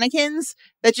mannequins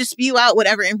that just spew out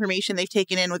whatever information they've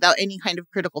taken in without any kind of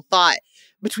critical thought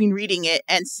between reading it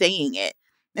and saying it.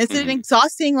 It's an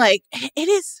exhausting, it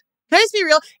is. Can I just be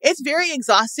real? It's very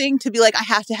exhausting to be like, I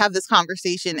have to have this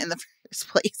conversation in the first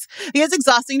place. It's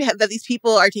exhausting to have that these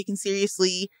people are taken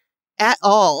seriously at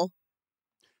all.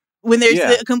 When there's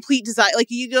a complete desire,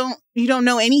 you don't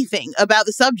know anything about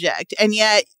the subject, and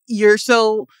yet your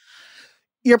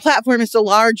platform is so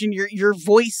large and your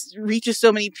voice reaches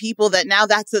so many people that now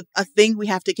that's a thing we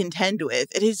have to contend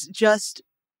with. It is just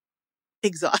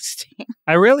exhausting.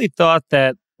 I really thought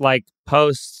that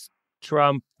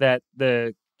post-Trump that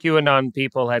the QAnon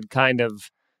people had kind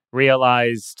of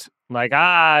realized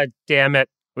damn it.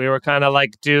 We were kind of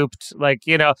duped,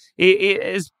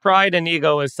 his pride and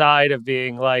ego aside of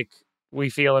being we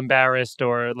feel embarrassed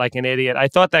or like an idiot. I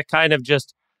thought that kind of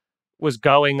just was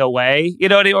going away,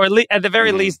 or at the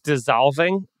very least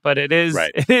dissolving. But it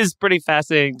is pretty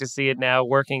fascinating to see it now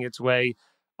working its way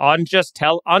on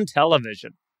on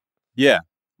television. Yeah,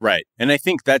 right. And I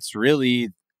think that's really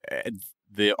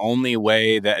the only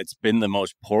way that it's been the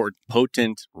most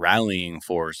potent rallying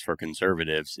force for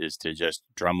conservatives is to just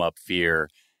drum up fear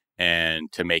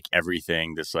and to make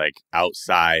everything this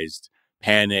outsized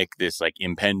panic, this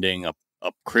impending a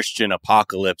Christian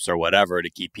apocalypse or whatever, to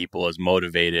keep people as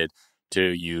motivated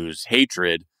to use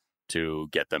hatred to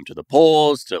get them to the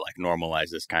polls, to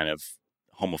normalize this kind of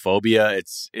homophobia.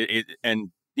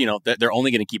 They're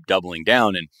only going to keep doubling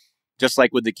down. And just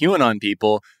like with the QAnon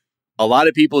people, a lot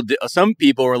of people, some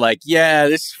people were like,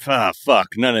 yeah, fuck,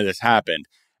 none of this happened.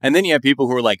 And then you have people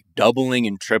who are doubling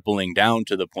and tripling down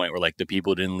to the point where the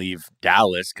people didn't leave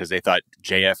Dallas because they thought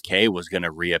JFK was going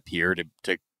to reappear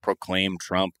to proclaim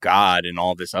Trump God and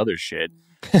all this other shit.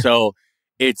 So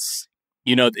it's,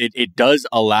 it does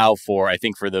allow for, I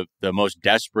think, for the most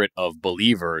desperate of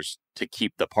believers to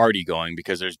keep the party going,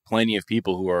 because there's plenty of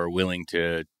people who are willing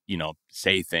to,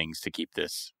 say things to keep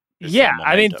this. Yeah.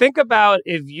 I mean, think about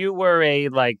if you were a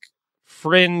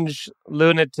fringe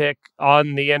lunatic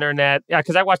on the internet. Yeah,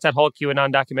 because I watched that whole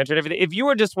QAnon documentary and everything. If you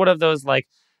were just one of those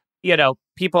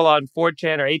people on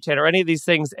 4chan or 8chan or any of these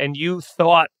things, and you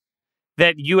thought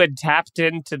that you had tapped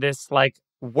into this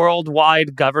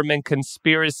worldwide government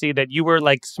conspiracy, that you were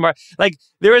smart,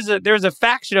 there's a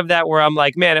faction of that where I'm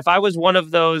man, if I was one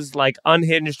of those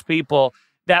unhinged people,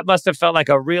 that must have felt like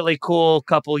a really cool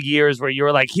couple years where you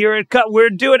were here we're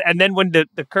doing it. And then when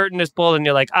the curtain is pulled and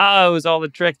you're it was all a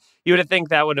trick, you would have think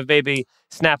that would have maybe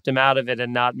snapped them out of it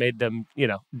and not made them,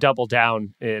 double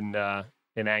down in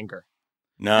anger.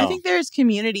 No, I think there's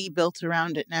community built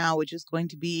around it now, which is going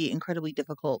to be incredibly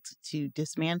difficult to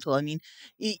dismantle. I mean,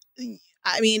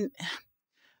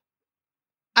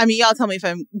 y'all tell me if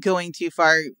I'm going too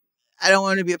far. I don't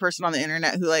want to be the person on the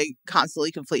internet who like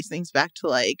constantly conflates things back to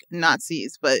like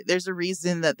Nazis, but there's a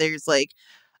reason that there's like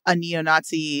a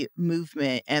neo-Nazi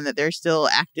movement and that there's still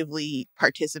actively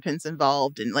participants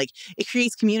involved, and like it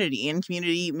creates community, and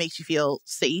community makes you feel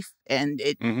safe, and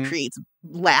it creates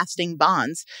lasting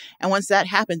bonds. And once that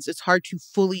happens, it's hard to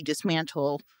fully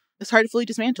dismantle.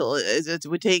 It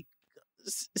would take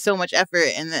so much effort,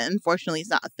 and then unfortunately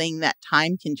it's not a thing that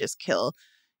time can just kill.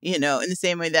 You know, in the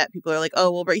same way that people are like,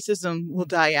 oh, well, racism will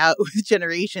die out with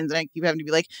generations. And I keep having to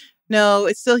be like, no,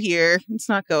 it's still here. It's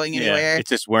not going anywhere. It's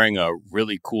just wearing a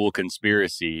really cool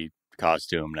conspiracy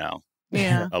costume now.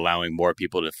 Yeah. Allowing more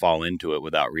people to fall into it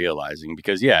without realizing.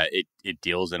 Because, it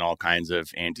deals in all kinds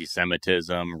of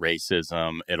anti-Semitism,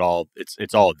 racism.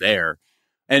 It's all there.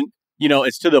 And, you know,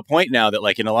 it's to the point now that,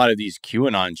 like, in a lot of these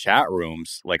QAnon chat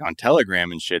rooms, like on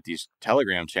Telegram and shit, these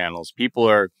Telegram channels, people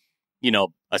are, you know,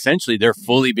 essentially they're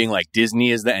fully being like,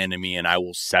 Disney is the enemy and I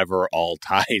will sever all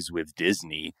ties with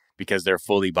Disney, because they're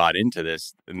fully bought into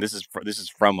this. And this is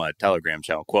from a Telegram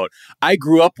channel. Quote, I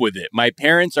grew up with it. My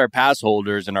parents are pass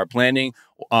holders and are planning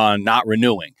on not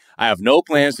renewing. I have no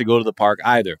plans to go to the park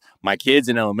either. My kids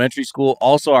in elementary school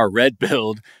also are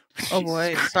red-pilled. Oh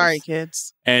boy, sorry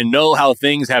kids. And know how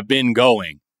things have been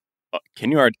going. I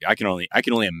can only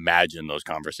imagine those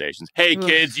conversations. Hey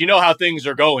kids, you know how things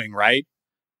are going, right?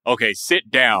 Okay,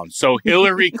 sit down. So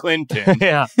Hillary Clinton.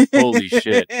 Yeah. Holy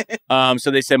shit.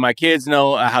 So they said, my kids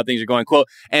know how things are going, quote,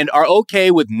 and are okay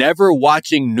with never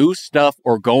watching new stuff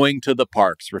or going to the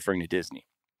parks, referring to Disney.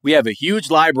 We have a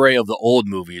huge library of the old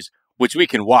movies, which we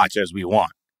can watch as we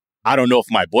want. I don't know if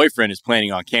my boyfriend is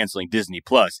planning on canceling Disney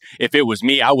Plus. If it was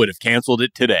me, I would have canceled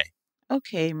it today.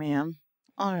 Okay, ma'am.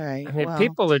 All right. I mean,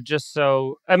 people are just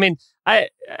so... I mean, I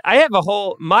have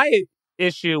my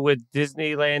issue with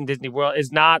Disneyland, Disney World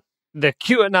is not the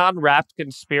QAnon wrapped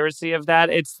conspiracy of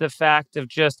that. It's the fact of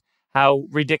just how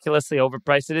ridiculously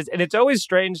overpriced it is. And it's always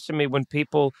strange to me when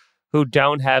people who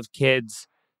don't have kids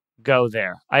go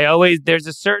there. There's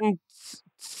a certain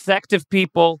sect of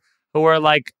people who are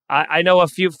like, I know a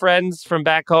few friends from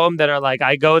back home that are like,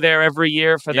 I go there every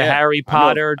year for the Harry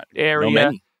Potter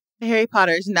area. Harry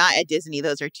Potter is not at Disney.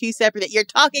 Those are two separate. You're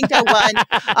talking to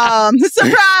one.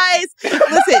 Surprise!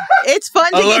 Listen, it's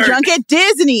fun to get drunk at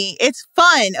Disney. It's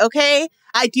fun, okay?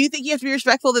 I do think you have to be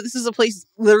respectful that this is a place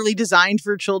literally designed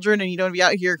for children, and you don't be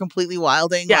out here completely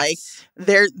wilding. Yes.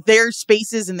 Like their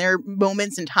spaces and their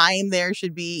moments in time there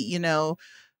should be, you know,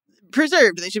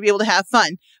 preserved. They should be able to have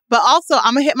fun. But also,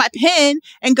 I'm going to hit my pin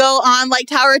and go on like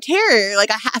Tower of Terror.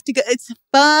 Like I have to go. It's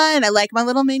fun. I like my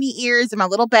little mini ears and my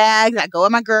little bags. I go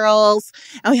with my girls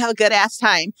and we have a good ass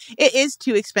time. It is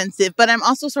too expensive, but I'm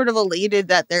also sort of elated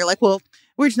that they're like, well,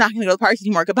 we're just not going to go to the parks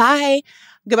anymore. Goodbye.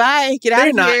 Get out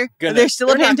of here. There's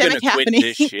still a pandemic happening.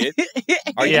 This shit.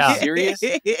 Are you serious?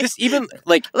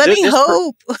 Let me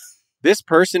hope. This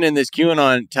person in this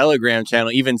QAnon Telegram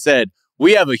channel even said,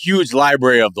 we have a huge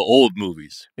library of the old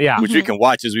movies, which we can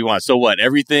watch as we want. So what?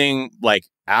 Everything like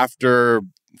after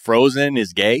Frozen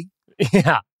is gay?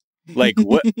 Yeah. Like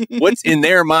what's in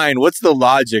their mind? What's the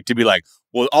logic to be like,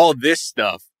 well, all this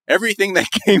stuff, everything that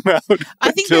came out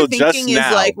I think their thinking is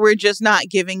like, we're just not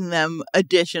giving them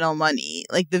additional money.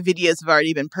 Like the videos have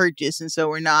already been purchased, and so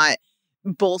we're not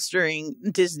bolstering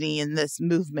Disney in this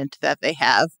movement that they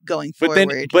have going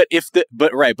forward. But if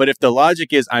the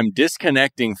logic is I'm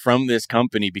disconnecting from this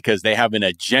company because they have an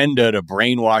agenda to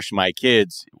brainwash my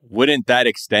kids, wouldn't that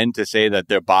extend to say that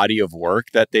their body of work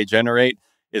that they generate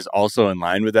is also in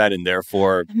line with that, and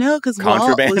therefore no, because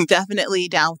Walt was definitely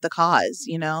down with the cause,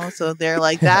 you know, so they're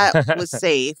like, that was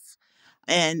safe.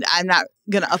 And I'm not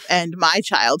going to upend my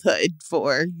childhood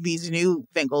for these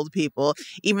newfangled people,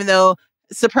 even though,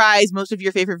 surprise, most of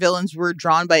your favorite villains were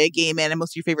drawn by a gay man and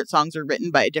most of your favorite songs are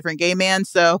written by a different gay man.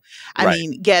 So, I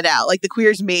mean, get out. Like, the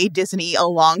queers made Disney a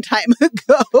long time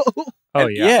ago. Oh,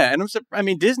 yeah. And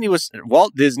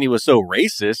Walt Disney was so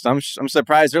racist. I'm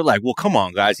surprised they're like, well, come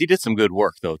on, guys. He did some good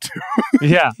work, though, too.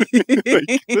 Yeah.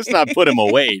 Like, let's not put him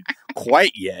away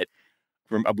quite yet.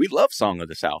 We love Song of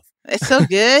the South. It's so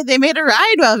good. They made a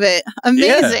ride of it.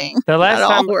 Amazing. Yeah. The last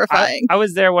time horrifying. I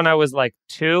was there when I was like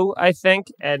 2, I think,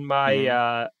 and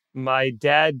my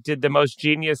dad did the most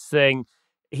genius thing.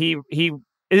 He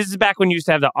this is back when you used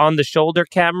to have the on the shoulder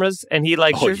cameras, and he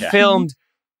filmed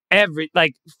every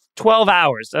 12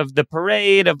 hours of the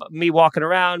parade, of me walking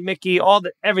around, Mickey,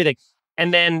 everything.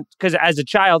 And then, because as a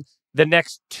child, the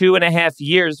next 2.5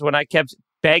 years when I kept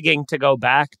begging to go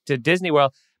back to Disney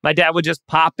World, my dad would just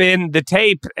pop in the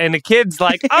tape, and the kid's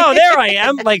like, oh, there I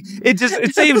am. Like, it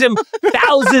saves him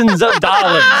thousands of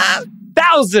dollars.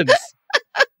 Thousands.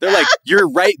 They're like, you're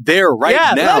right there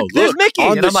now. Look, there's Mickey.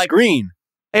 On and the screen.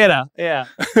 Yeah.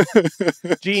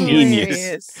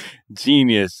 Genius.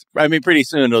 I mean, pretty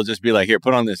soon it'll just be like, here,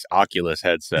 put on this Oculus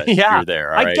headset. Yeah. You're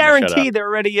there. All I right, guarantee there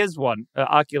already is one.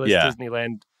 Oculus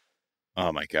Disneyland.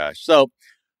 Oh my gosh. So,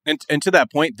 and to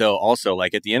that point though, also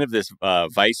like at the end of this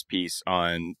Vice piece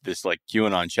on this like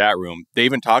QAnon chat room, they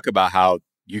even talk about how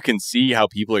you can see how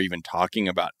people are even talking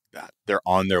about that they're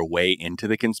on their way into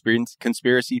the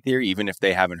conspiracy theory, even if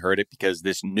they haven't heard it, because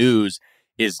this news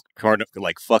is kind of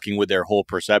like fucking with their whole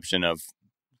perception of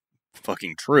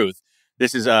fucking truth.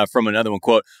 This is from another one,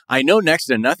 quote, I know next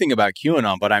to nothing about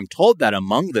QAnon, but I'm told that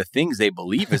among the things they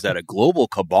believe is that a global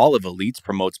cabal of elites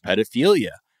promotes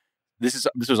pedophilia. This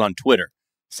was on Twitter.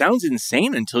 Sounds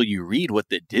insane until you read what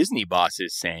the Disney boss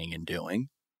is saying and doing.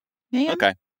 Yeah.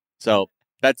 Okay. So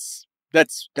that's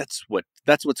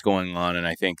what's going on, and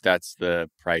I think that's the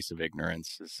price of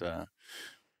ignorance is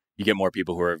you get more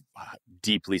people who are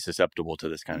deeply susceptible to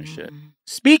this kind of shit.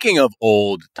 Speaking of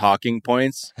old talking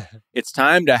points, it's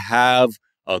time to have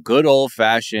a good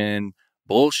old-fashioned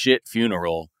bullshit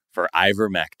funeral for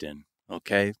ivermectin,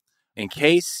 okay? In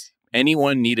case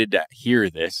anyone needed to hear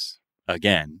this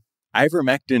again,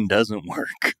 ivermectin doesn't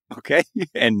work, okay?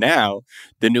 And now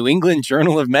the New England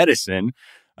Journal of Medicine,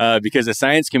 because the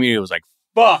science community was like,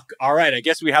 fuck, all right, I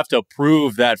guess we have to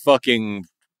prove that fucking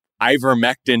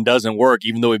ivermectin doesn't work,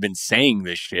 even though we've been saying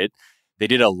this shit. They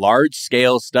did a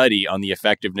large-scale study on the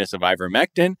effectiveness of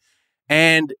ivermectin,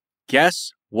 and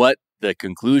guess what the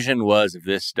conclusion was of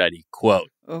this study? Quote,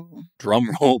 drum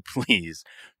roll, please.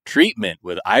 Treatment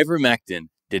with ivermectin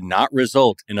did not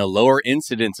result in a lower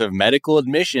incidence of medical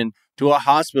admission to a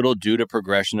hospital due to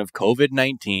progression of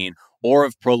COVID-19 or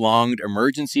of prolonged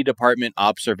emergency department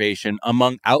observation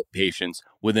among outpatients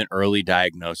with an early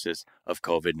diagnosis of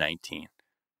COVID-19.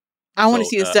 I want to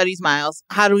see the studies, Miles.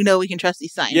 How do we know we can trust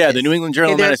these scientists? Yeah, the New England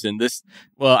Journal of Medicine.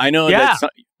 I know that.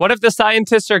 What if the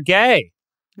scientists are gay?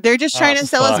 They're just trying to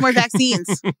sell us more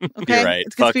vaccines. Okay, You're right.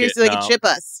 It's conspiracy so they can chip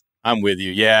us. I'm with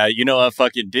you. Yeah, you know what?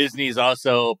 Fucking Disney's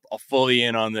also fully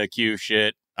in on the Q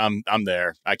shit. I'm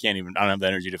there. I don't have the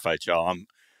energy to fight y'all.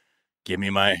 Give me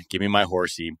my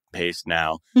horsey paste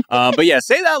now. But yeah,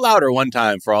 say that louder one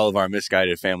time for all of our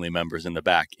misguided family members in the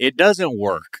back. It doesn't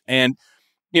work. And,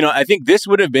 you know, I think this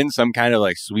would have been some kind of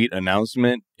like sweet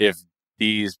announcement if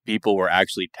these people were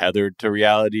actually tethered to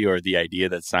reality or the idea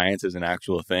that science is an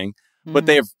actual thing. But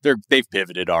they've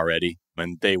pivoted already,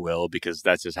 and they will, because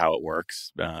that's just how it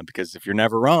works. Because if you're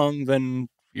never wrong, then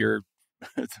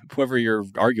whoever you're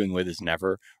arguing with is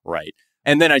never right.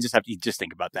 And then I just have to just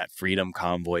think about that Freedom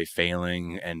Convoy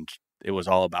failing, and it was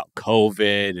all about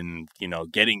COVID and, you know,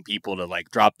 getting people to like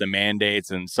drop the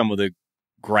mandates, and some of the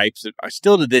gripes that are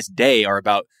still to this day are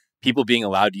about people being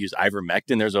allowed to use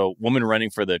ivermectin. There's a woman running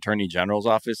for the Attorney General's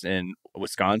office in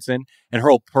Wisconsin, and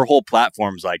her whole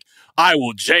platform's like, I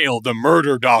will jail the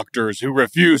murder doctors who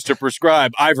refuse to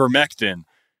prescribe ivermectin.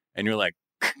 And you're like,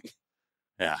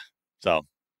 yeah. So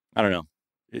I don't know.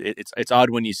 It's odd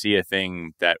when you see a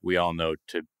thing that we all know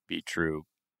to be true.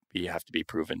 You have to be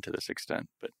proven to this extent.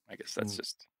 But I guess that's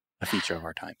just a feature of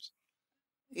our times.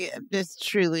 Yeah, it's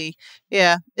truly.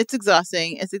 Yeah, it's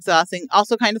exhausting. It's exhausting.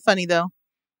 Also kind of funny, though.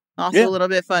 Also a little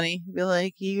bit funny. Be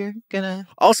like, you're gonna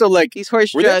also like these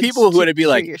horse were drugs. There people who would be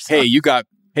like, hey, you got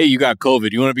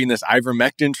COVID. You want to be in this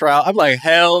ivermectin trial? I'm like,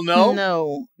 hell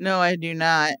no. No, I do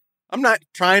not. I'm not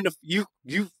trying to. You.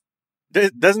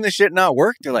 Doesn't this shit not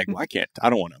work? They're like, well, I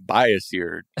don't want to bias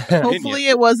your opinion. Hopefully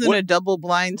it wasn't a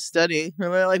double-blind study.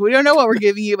 We're like, we don't know what we're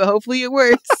giving you, but hopefully it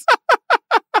works.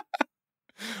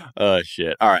 Oh,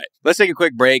 shit. All right. Let's take a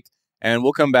quick break, and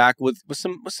we'll come back with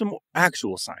some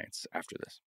actual science after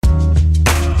this.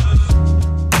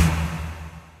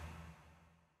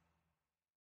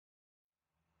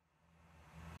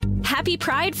 Happy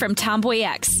Pride from Tomboy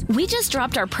X. We just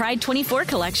dropped our Pride 24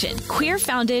 collection. Queer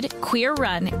founded, queer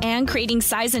run, and creating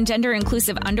size and gender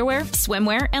inclusive underwear,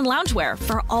 swimwear, and loungewear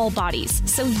for all bodies,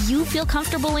 so you feel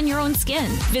comfortable in your own skin.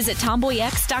 Visit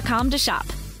tomboyx.com to shop.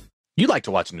 You like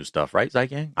to watch new stuff, right,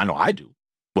 Zygang? I know I do.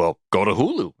 Well, go to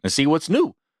Hulu and see what's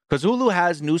new. Because Hulu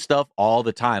has new stuff all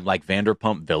the time, like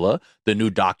Vanderpump Villa, the new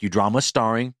docudrama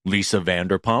starring Lisa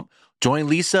Vanderpump. Join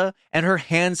Lisa and her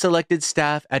hand-selected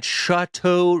staff at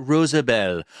Chateau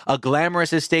Rosabelle, a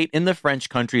glamorous estate in the French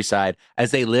countryside, as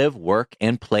they live, work,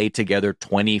 and play together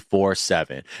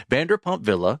 24/7. Vanderpump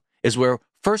Villa is where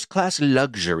first-class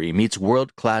luxury meets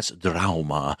world-class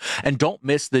drama. And don't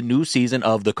miss the new season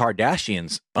of The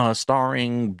Kardashians,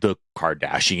 starring the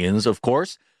Kardashians, of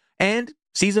course. And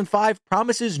Season 5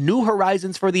 promises new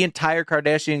horizons for the entire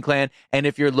Kardashian clan, and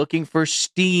if you're looking for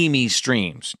steamy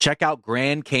streams, check out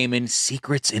Grand Cayman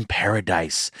Secrets in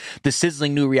Paradise, the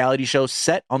sizzling new reality show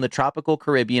set on the tropical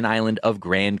Caribbean island of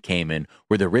Grand Cayman,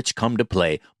 where the rich come to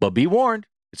play. But be warned,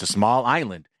 it's a small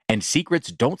island, and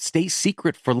secrets don't stay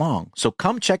secret for long. So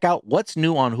come check out what's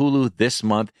new on Hulu this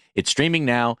month. It's streaming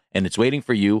now, and it's waiting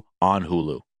for you on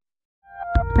Hulu.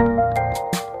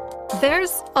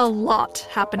 There's a lot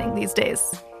happening these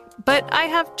days, but I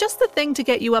have just the thing to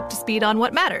get you up to speed on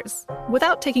what matters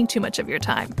without taking too much of your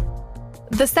time.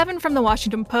 The 7 from the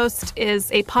Washington Post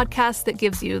is a podcast that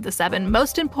gives you the 7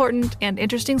 most important and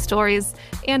interesting stories,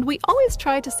 and we always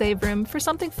try to save room for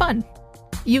something fun.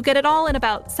 You get it all in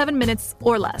about 7 minutes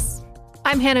or less.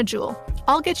 I'm Hannah Jewell.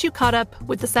 I'll get you caught up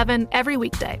with the 7 every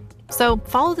weekday. So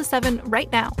follow the 7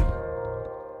 right now.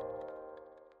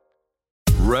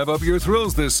 Rev up your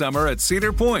thrills this summer at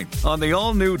Cedar Point on the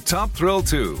all-new Top Thrill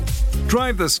 2.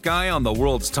 Drive the sky on the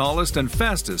world's tallest and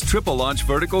fastest triple-launch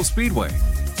vertical speedway.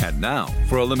 And now,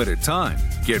 for a limited time,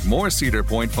 get more Cedar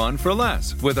Point fun for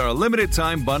less with our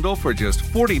limited-time bundle for just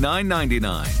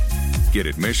 $49.99. Get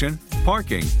admission,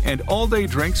 parking, and all-day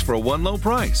drinks for one low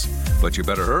price. But you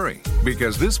better hurry,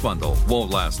 because this bundle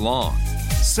won't last long.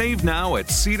 Save now at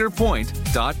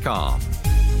cedarpoint.com.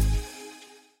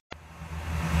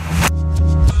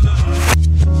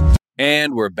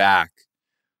 And we're back.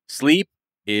 Sleep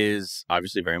is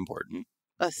obviously very important.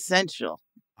 Essential.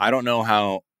 I don't know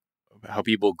how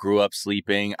people grew up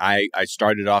sleeping. I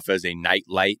started off as a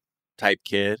nightlight type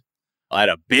kid. I had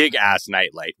a big ass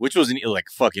nightlight, which was it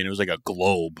was like a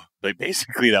globe. Like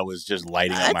basically that was just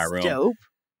lighting up my room. Dope.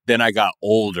 Then I got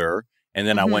older, and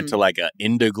then I went to like a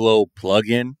Indiglo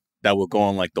plug-in that would go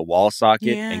on like the wall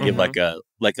socket and give like a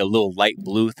little light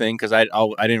blue thing, because I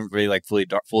didn't really like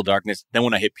full darkness. Then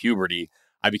when I hit puberty,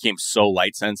 I became so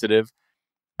light sensitive.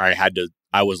 I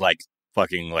was like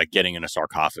fucking like getting in a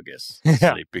sarcophagus to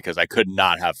sleep, because I could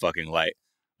not have fucking light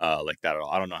like that at all.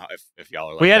 I don't know if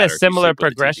y'all are like we had that, a similar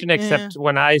progression, except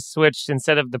when I switched,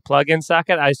 instead of the plug-in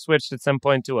socket, I switched at some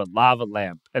point to a lava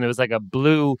lamp, and it was like a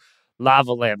blue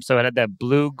lava lamp, so it had that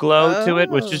blue glow to it,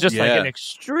 which is just like an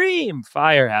extreme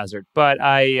fire hazard. But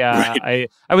I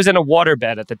was in a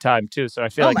waterbed at the time too, so I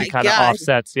feel like it kind of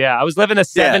offsets. Yeah, I was living a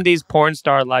 70s porn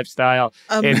star lifestyle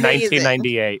in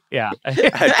 1998. Yeah, I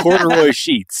had corduroy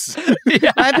sheets.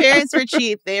 My parents were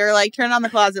cheap. They were like, turn on the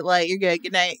closet light, you're good,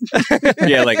 good night.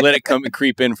 Yeah, like let it come and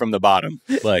creep in from the bottom.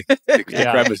 Like the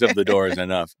crevice of the door is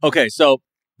enough. Okay, so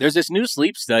there's this new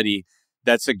sleep study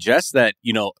that suggests that,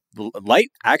 light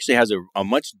actually has a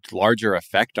much larger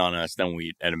effect on us than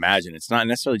we had imagined. It's not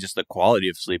necessarily just the quality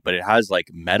of sleep, but it has like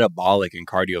metabolic and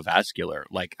cardiovascular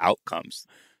like outcomes.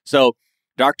 So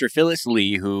Dr. Phyllis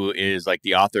Lee, who is like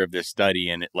the author of this study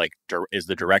and is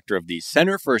the director of the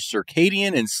Center for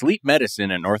Circadian and Sleep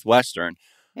Medicine at Northwestern,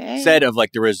 said of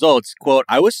like the results, quote,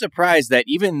 "I was surprised that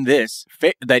even this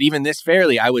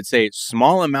fairly, I would say,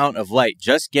 small amount of light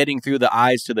just getting through the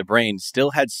eyes to the brain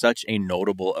still had such a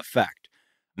notable effect."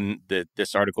 And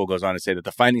this article goes on to say that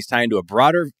the findings tie into a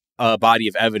broader body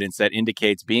of evidence that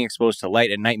indicates being exposed to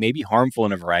light at night may be harmful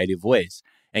in a variety of ways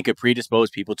and could predispose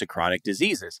people to chronic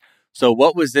diseases. So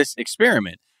what was this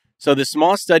experiment? So the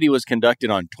small study was conducted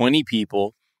on 20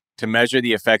 people to measure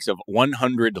the effects of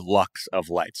 100 lux of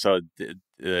light. So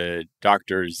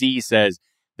Dr. Z says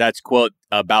that's, quote,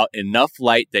 about enough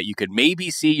light that you could maybe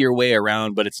see your way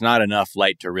around, but it's not enough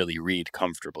light to really read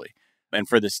comfortably. And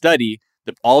for the study,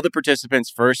 all the participants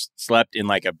first slept in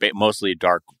like a mostly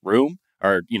dark room,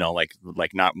 or, like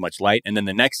not much light. And then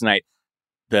the next night,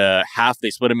 they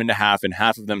split them into half, and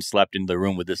half of them slept in the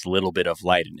room with this little bit of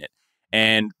light in it.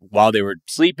 And while they were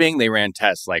sleeping, they ran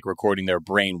tests like recording their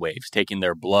brain waves, taking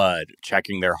their blood,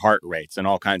 checking their heart rates, and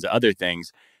all kinds of other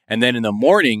things. And then in the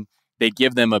morning, they'd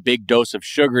give them a big dose of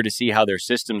sugar to see how their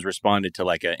systems responded to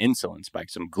like an insulin spike,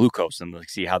 some glucose, and like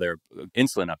see how their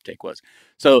insulin uptake was.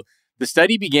 So the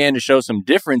study began to show some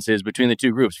differences between the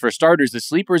two groups. For starters, the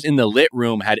sleepers in the lit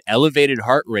room had elevated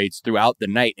heart rates throughout the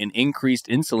night and increased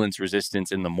insulin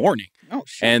resistance in the morning. Oh,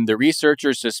 shit. And the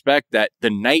researchers suspect that the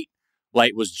night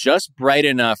light was just bright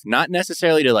enough, not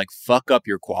necessarily to like fuck up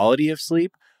your quality of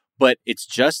sleep, but it's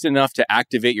just enough to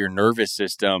activate your nervous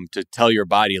system to tell your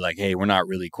body like, hey, we're not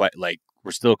really quite like,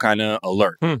 we're still kind of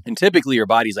alert. And typically your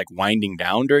body's like winding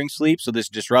down during sleep. So this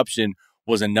disruption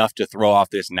was enough to throw off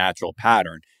this natural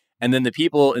pattern. And then the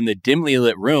people in the dimly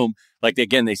lit room, like,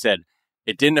 again, they said,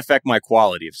 it didn't affect my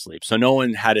quality of sleep. So no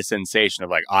one had a sensation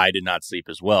of like, I did not sleep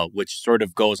as well, which sort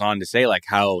of goes on to say like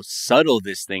how subtle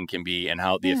this thing can be and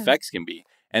how the effects can be.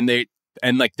 And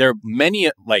And like there are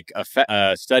many like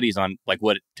studies on like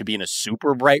what to be in a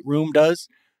super bright room does,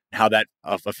 how that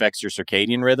affects your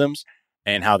circadian rhythms,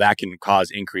 and how that can cause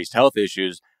increased health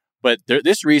issues. But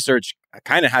this research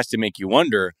kind of has to make you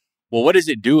wonder, well, what does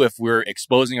it do if we're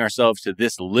exposing ourselves to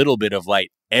this little bit of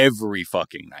light every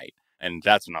fucking night? And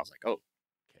that's when I was like, oh,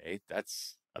 okay,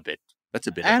 that's a bit.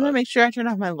 I'm gonna make sure I turn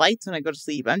off my lights when I go to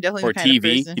sleep. I'm definitely or the kind TV. of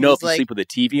person You know, if you like, sleep with a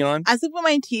TV on, I sleep with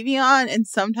my TV on, and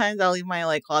sometimes I'll leave my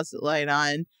like closet light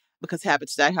on because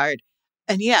habits die hard.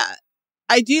 And yeah,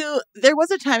 I do. There was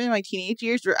a time in my teenage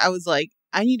years where I was like,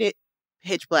 I need it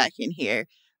pitch black in here,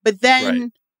 but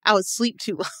then I would sleep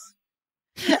too long.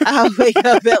 I'll wake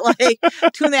up at like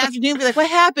 2 in the afternoon and be like, what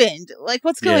happened? Like,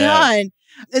 what's going on?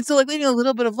 And so like leaving a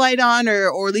little bit of light on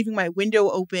or leaving my window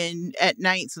open at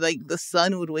night so like the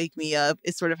sun would wake me up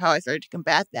is sort of how I started to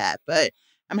combat that. But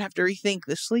I'm gonna have to rethink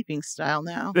the sleeping style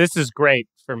now. This is great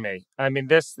for me. I mean,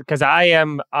 because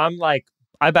I'm like,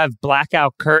 I have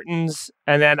blackout curtains,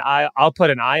 and then I'll put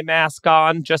an eye mask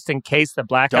on just in case the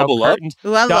blackout curtains.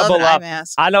 Ooh, I love an eye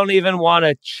mask. I don't even want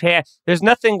to There's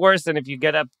nothing worse than if you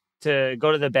get up to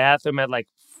go to the bathroom at like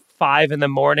 5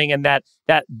 a.m. and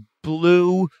that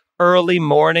blue early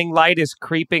morning light is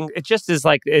creeping. It just is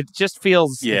like, it just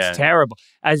feels it's terrible.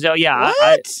 As though,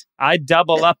 I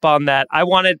double up on that. I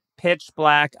want it pitch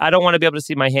black. I don't want to be able to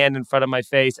see my hand in front of my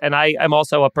face. And I'm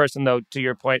also a person, though, to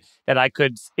your point, that I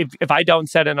could, if I don't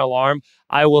set an alarm,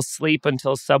 I will sleep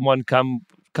until someone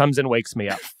comes and wakes me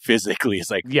up. Physically, it's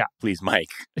like, please, Mike.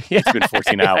 Yeah. It's been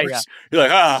 14 hours. You're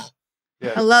like, ah.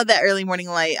 Yeah. I love that early morning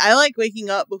light. I like waking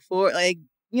up before, like,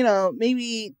 you know,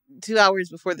 maybe 2 hours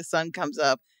before the sun comes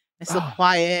up. It's still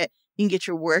quiet. You can get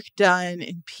your work done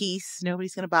in peace.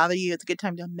 Nobody's going to bother you. It's a good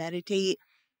time to meditate.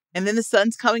 And then the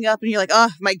sun's coming up and you're like, oh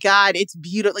my God, it's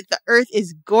beautiful. Like the earth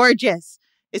is gorgeous.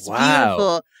 It's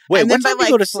beautiful. Wait, and what time do you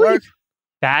go to sleep?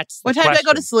 What time do I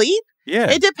go to sleep?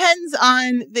 Yeah. It depends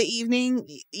on the evening.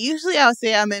 Usually I'll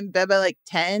say I'm in bed by like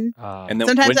 10. And then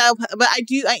sometimes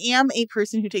I am a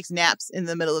person who takes naps in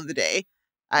the middle of the day.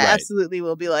 I absolutely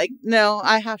will be like, no,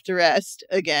 I have to rest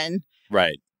again.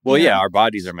 Right. Well, yeah, our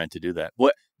bodies are meant to do that.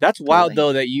 That's wild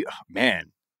though that you,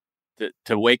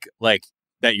 to wake like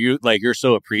that you're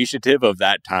so appreciative of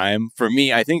that time. For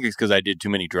me, I think it's because I did too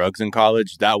many drugs in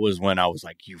college. That was when I was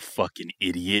like, you fucking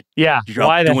idiot. Yeah. You're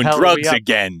up doing drugs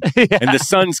again. And the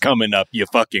sun's coming up, you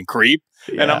fucking creep.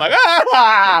 Yeah. And I'm like,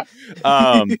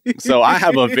 so I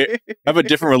have a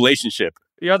different relationship.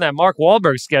 You're on that Mark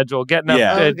Wahlberg schedule, getting up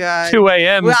at 2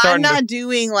 a.m. Well, I'm not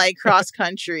doing like cross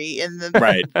country in the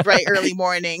bright early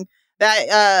morning.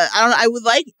 That I don't know.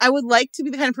 I would like to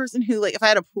be the kind of person who, like, if I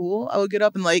had a pool, I would get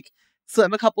up and like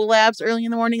swim a couple laps early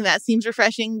in the morning. That seems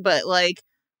refreshing. But like,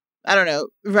 I don't know,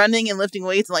 running and lifting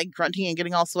weights and like grunting and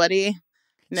getting all sweaty.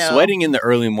 No, sweating in the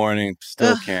early morning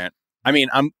still can't. I mean,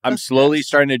 I'm slowly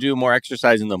starting to do more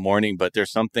exercise in the morning, but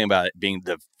there's something about it being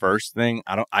the first thing.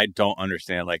 I don't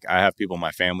understand. Like, I have people in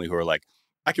my family who are like,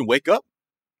 I can wake up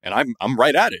and I'm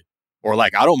right at it. Or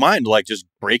like, I don't mind like just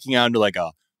breaking out into like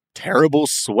a terrible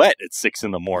sweat at 6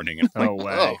 a.m. And no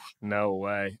way. No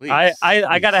way.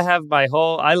 I gotta have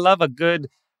I love a good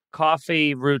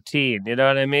coffee routine. You know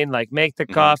what I mean? Like, make the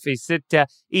coffee, sit down,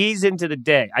 ease into the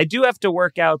day. I do have to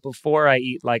work out before I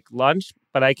eat like lunch,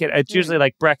 but it's usually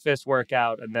like breakfast,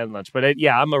 workout, and then lunch. But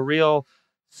I'm a real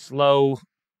slow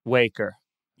waker.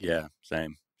 Yeah,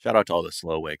 same. Shout out to all the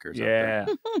slow wakers. Yeah.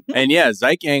 Out there. And yeah,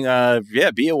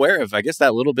 Zygang, be aware of, I guess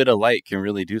that little bit of light can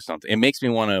really do something. It makes me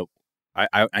want to,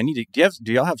 I need to,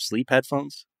 do y'all have sleep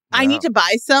headphones? I need to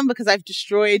buy some because I've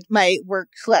destroyed my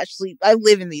work/sleep. I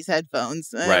live in these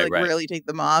headphones. I rarely take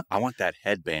them off. I want that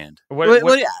headband. What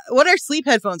are sleep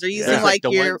headphones? Are you using like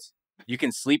your... You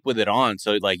can sleep with it on,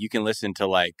 so like you can listen to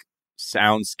like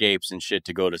soundscapes and shit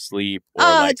to go to sleep. Or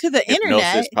like to the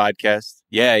internet podcast.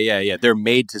 Yeah. They're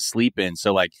made to sleep in,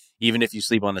 so like even if you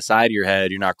sleep on the side of your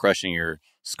head, you're not crushing your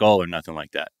skull or nothing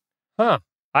like that. Huh?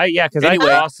 Because I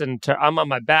toss and I'm on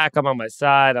my back, I'm on my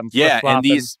side, I'm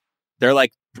flip-flopping. And they're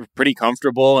like pretty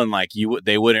comfortable, and like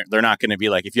they're not going to be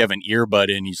like, if you have an earbud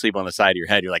in, you sleep on the side of your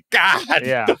head, you're like, God,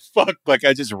 the fuck, like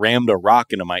I just rammed a rock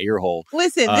into my ear hole.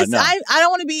 Listen, I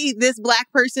don't want to be this black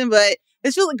person, but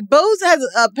it's just like Bose has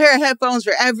a pair of headphones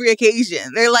for every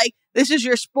occasion. They're like, this is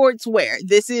your sportswear,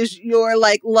 this is your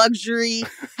like luxury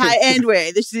high-end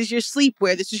wear, this is your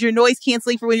sleepwear, this is your noise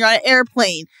canceling for when you're on an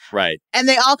airplane, right? And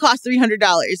they all cost $300.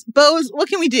 Bose, what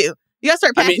can we do? You gotta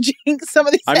start packaging some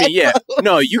of these.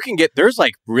 No, you can get, there's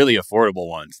like really affordable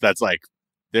ones. That's like,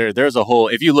 there's a whole,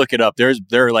 if you look it up,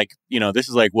 they're like, this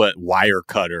is like what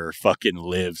Wirecutter fucking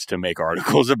lives to make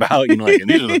articles about, like, and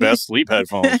these are the best sleep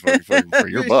headphones for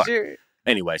your buck. Sure.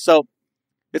 Anyway, so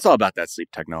It's all about that sleep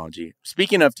technology.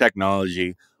 Speaking of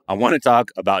technology, I want to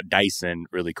talk about Dyson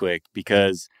really quick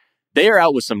because they are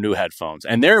out with some new headphones.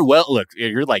 And they're, look,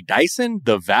 you're like, Dyson,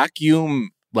 the vacuum,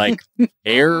 like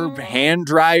air hand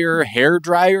dryer, hair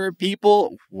dryer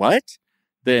people? What?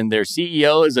 Then their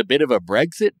CEO is a bit of a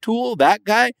Brexit tool? That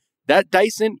guy? That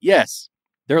Dyson? Yes.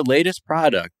 Their latest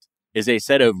product is a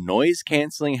set of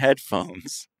noise-canceling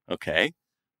headphones. Okay.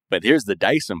 But here's the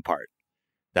Dyson part.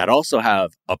 That also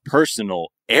have a personal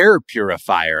air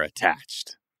purifier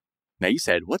attached. Now, you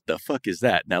said, what the fuck is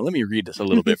that? Now, let me read this a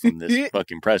little bit from this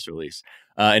fucking press release.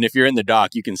 And if you're in the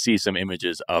doc, you can see some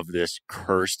images of this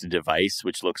cursed device,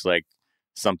 which looks like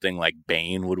something like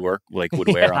Bane would wear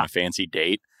on a fancy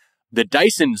date. The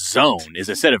Dyson Zone is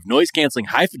a set of noise-canceling,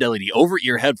 high-fidelity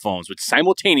over-ear headphones which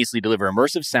simultaneously deliver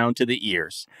immersive sound to the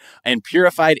ears and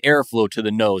purified airflow to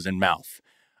the nose and mouth.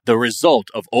 The result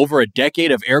of over a decade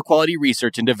of air quality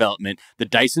research and development, the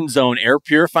Dyson Zone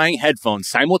air-purifying headphones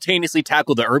simultaneously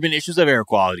tackle the urban issues of air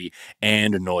quality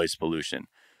and noise pollution.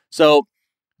 So,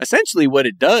 essentially what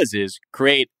it does is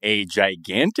create a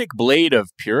gigantic blade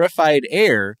of purified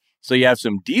air so you have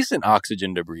some decent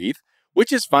oxygen to breathe,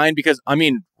 which is fine because, I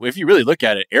mean, if you really look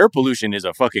at it, air pollution is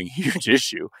a fucking huge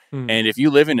issue. And if you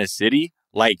live in a city,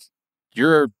 like,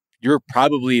 you're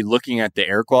probably looking at the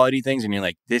air quality things and you're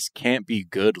like, this can't be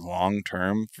good long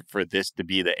term for this to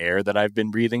be the air that I've been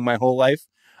breathing my whole life.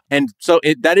 And so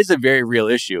that is a very real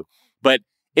issue. But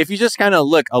if you just kind of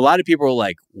look, a lot of people are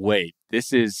like, wait,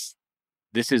 this is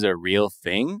a real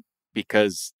thing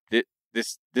because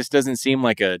this doesn't seem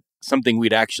like something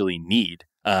we'd actually need.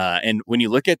 And when you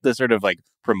look at the sort of like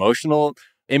promotional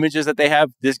images that they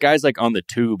have, this guy's like on the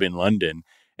tube in London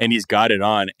and he's got it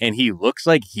on and he looks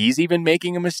like he's even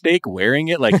making a mistake wearing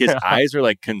it. Like his eyes are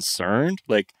like concerned,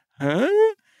 like, huh?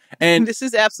 And this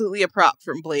is absolutely a prop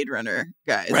from Blade Runner,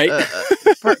 guys. Right?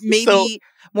 Maybe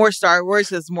more Star Wars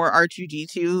has more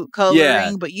R2-D2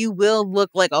 coloring, but you will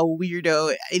look like a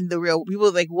weirdo in the real.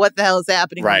 People like, what the hell is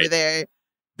happening over there?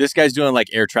 This guy's doing like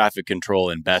air traffic control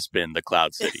in Bespin, the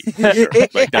Cloud City. For sure.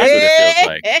 Like that's what it feels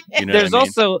like. You know There's what I mean?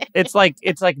 also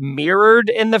it's like mirrored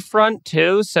in the front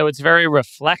too, so it's very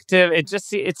reflective.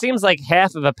 It seems like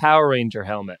half of a Power Ranger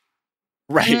helmet.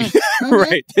 Right.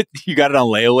 Right. You got it on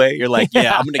layaway. You're like,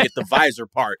 yeah, I'm going to get the visor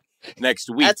part next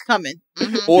week. That's coming.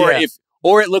 Mm-hmm.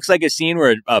 Or it looks like a scene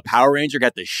where a Power Ranger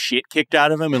got the shit kicked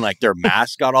out of him and like their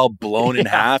mask got all blown in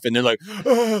half and they're like,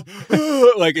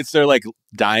 like it's their like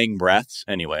dying breaths.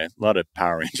 Anyway, a lot of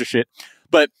Power Ranger shit.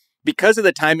 But because of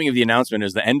the timing of the announcement, it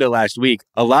was the end of last week,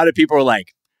 a lot of people were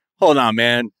like, hold on,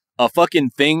 man. A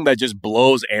fucking thing that just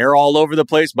blows air all over the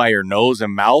place by your nose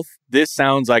and mouth. This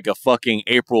sounds like a fucking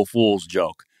April Fool's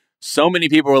joke. So many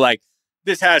people were like,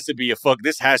 this has to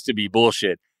be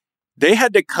bullshit. They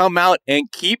had to come out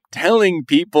and keep telling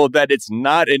people that it's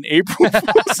not an April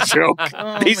Fool's joke.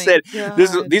 They said,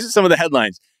 these are some of the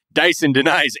headlines. Dyson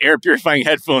denies air purifying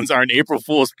headphones are an April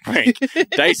Fool's prank.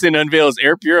 Dyson unveils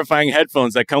air purifying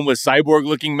headphones that come with cyborg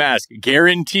looking mask.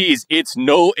 Guarantees it's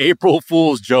no April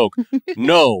Fool's joke.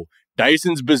 No,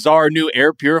 Dyson's bizarre new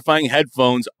air purifying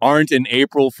headphones aren't an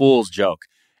April Fool's joke.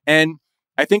 And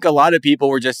I think a lot of people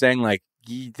were just saying like,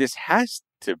 this has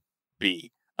to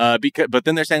be. But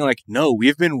then they're saying like, no,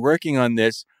 we've been working on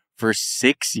this for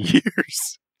 6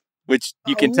 years. Which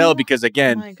you can tell because,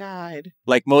 again, oh my God.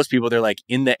 Like most people, they're like,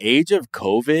 in the age of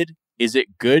COVID, is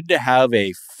it good to have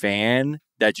a fan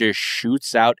that just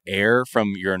shoots out air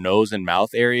from your nose and mouth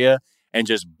area and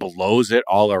just blows it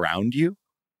all around you?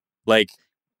 Like,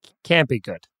 can't be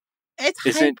good.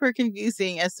 It's hyper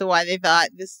confusing as to why they thought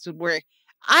this would work.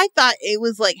 I thought it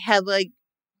was like, had like,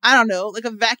 I don't know, like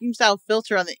a vacuum style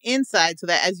filter on the inside so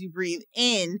that as you breathe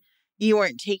in, you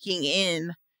weren't taking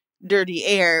in dirty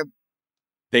air.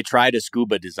 They tried a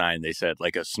scuba design, they said,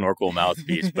 like a snorkel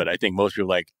mouthpiece, but I think most people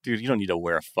are like, dude, you don't need to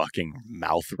wear a fucking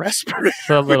mouth respirator. It's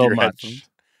a little much.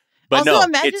 But also,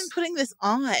 imagine putting this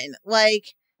on. Like,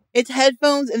 it's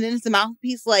headphones and then it's a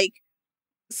mouthpiece, like,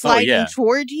 sliding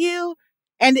toward you,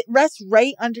 and it rests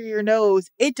right under your nose.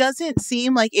 It doesn't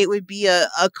seem like it would be a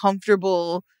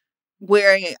comfortable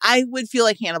wearing it. I would feel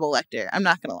like Hannibal Lecter. I'm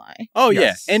not gonna lie. Oh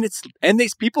yes. Yeah, and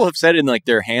these people have said in like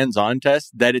their hands-on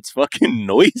test that it's fucking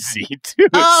noisy too.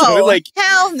 Oh, so, like,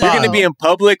 hell no! You're gonna be in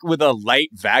public with a light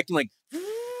vacuum, like.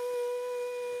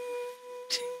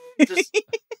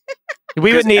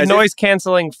 We would need noise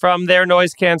canceling from their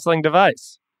noise canceling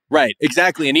device. Right,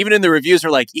 exactly. And even in the reviews are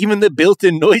like, even the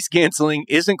built-in noise canceling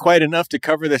isn't quite enough to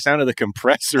cover the sound of the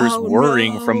compressors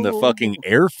whirring from the fucking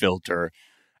air filter.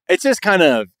 It's just kind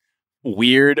of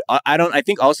weird. I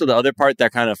think also the other part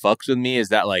that kind of fucks with me is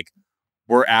that like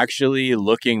we're actually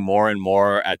looking more and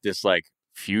more at this like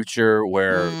future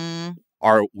where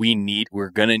we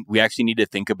actually need to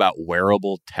think about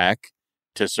wearable tech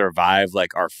to survive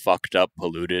like our fucked up,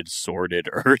 polluted, sordid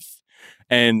Earth.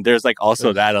 And there's like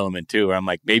also that element too, where I'm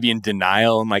like maybe in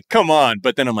denial. I'm like, come on.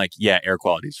 But then I'm like, yeah, air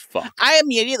quality is fucked. I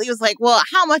immediately was like, well,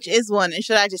 how much is one? And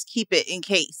should I just keep it in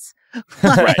case?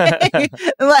 Right.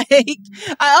 Like,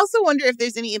 I also wonder if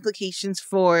there's any implications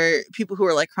for people who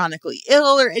are like chronically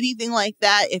ill or anything like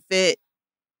that. If it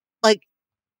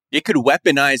could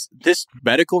weaponize. This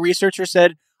medical researcher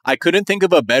said, I couldn't think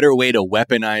of a better way to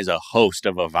weaponize a host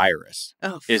of a virus.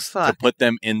 To put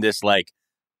them in this like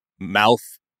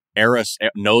nose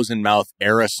and mouth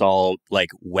aerosol like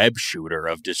web shooter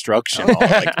of destruction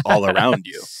all around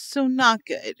you. So not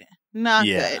good. Not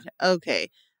good. Okay.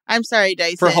 I'm sorry,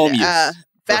 Dyson. For home use.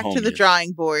 Back to the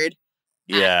drawing board.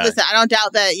 Yeah. Listen, I don't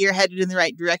doubt that you're headed in the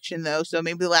right direction, though. So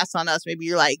maybe the last on us, maybe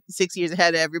you're like 6 years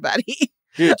ahead of everybody.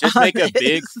 Dude, just make a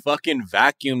big fucking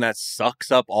vacuum that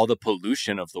sucks up all the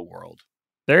pollution of the world.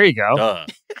 There you go. Duh.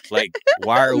 Like,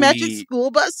 why are Magic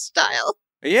school bus style.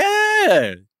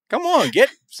 Yeah. Come on,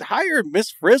 hire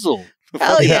Miss Frizzle.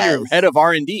 Hell yes. You're head of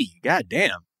R&D. God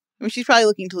damn. I mean, she's probably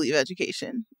looking to leave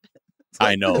education.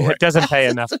 I know. Right? It doesn't pay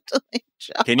enough.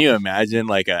 Can you imagine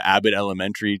like a Abbott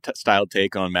Elementary style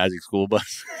take on Magic School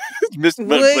Bus?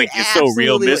 It's so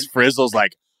real. Miss Frizzle's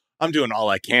like, I'm doing all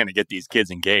I can to get these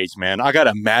kids engaged, man. I got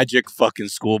a magic fucking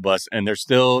school bus, and they're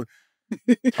still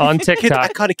on TikTok. I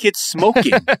caught a kid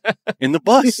smoking in the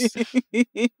bus.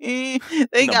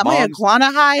 They got my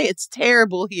iguana high. It's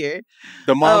terrible here.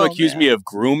 The mom accused me of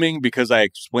grooming because I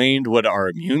explained what our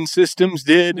immune systems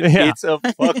did. Yeah. It's a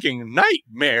fucking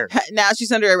nightmare. Now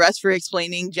she's under arrest for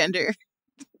explaining gender.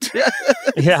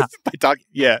 Yeah.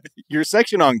 Your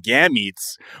section on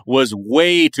gametes was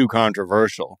way too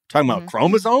controversial. Talking about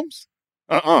chromosomes?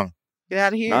 Get out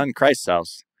of here. Not in Christ's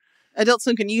house. Adult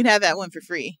Swim, you can have that one for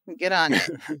free. Get on it.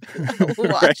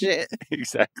 Watch it.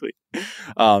 Exactly.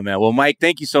 Oh, man. Well, Mike,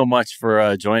 thank you so much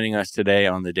for joining us today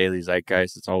on the Daily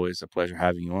Zeitgeist. It's always a pleasure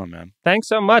having you on, man. Thanks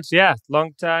so much. Yeah.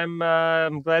 Long time.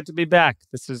 I'm glad to be back.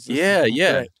 This is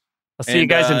great. I'll see you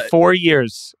guys in 4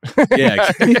 years.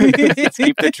 Yeah. Let's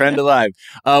keep the trend alive.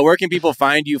 Where can people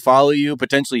find you, follow you,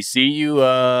 potentially see you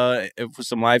for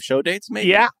some live show dates, maybe?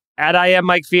 Yeah. At I am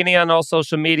Mike Feeney on all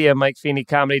social media,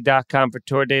 MikeFeeneyComedy.com for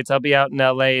tour dates. I'll be out in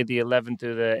LA the 11th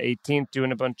through the 18th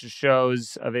doing a bunch of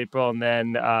shows of April. And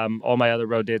then all my other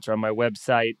road dates are on my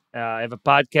website. I have a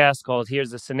podcast called Here's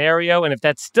the Scenario. And if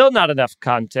that's still not enough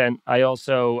content, I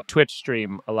also Twitch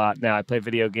stream a lot now. I play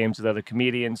video games with other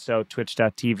comedians. So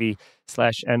twitch.tv/NY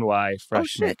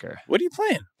Freshmaker. What are you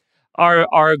playing?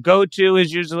 Our go-to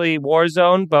is usually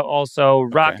Warzone, but also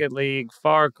Rocket League,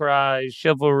 Far Cry,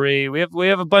 Chivalry. We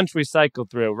have a bunch we cycle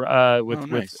through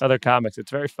with other comics. It's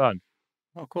very fun.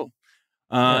 Oh, cool.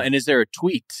 And is there a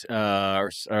tweet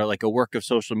or like a work of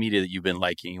social media that you've been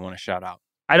liking you want to shout out?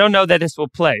 I don't know that this will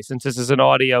play since this is an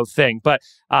audio thing, but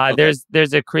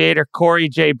there's a creator, Corey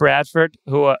J. Bradford,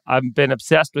 who I've been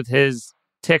obsessed with his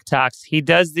TikToks. He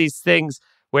does these things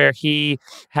where he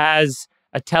has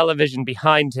a television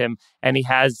behind him and he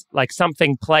has like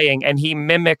something playing and he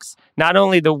mimics not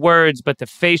only the words but the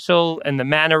facial and the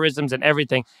mannerisms and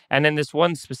everything. And in this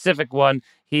one specific one,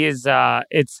 he is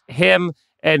it's him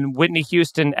and Whitney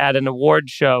Houston at an award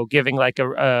show giving like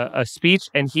a speech,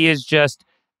 and he is just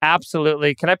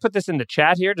absolutely. Can I put this in the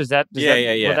chat here? Does that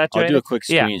yeah. I'll do a quick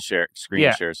screen share.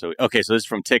 So so this is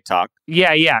from TikTok.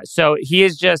 Yeah. So he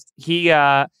is just he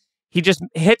just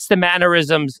hits the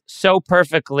mannerisms so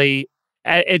perfectly.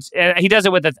 He does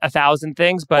it with 1,000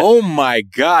 things, but oh my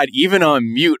god, even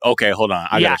on mute. Okay, hold on.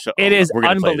 It is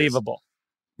unbelievable.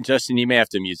 Justin, you may have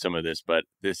to mute some of this, but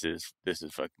this is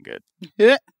fucking good.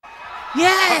 Yes.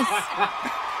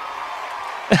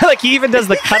 Like he even does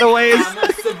the cutaways. I'm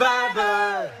a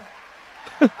survivor.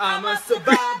 I'm a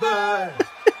survivor.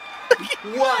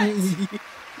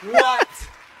 What?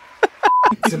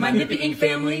 To my Nippy Inc.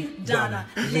 family, Donna,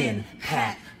 Lynn,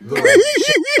 Pat, Lord.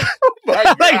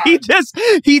 Like he does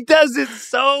it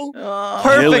so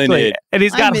perfectly, and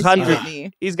he's got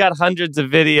hundreds. He's got hundreds of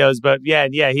videos, but yeah,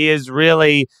 he is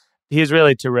really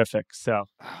terrific. So,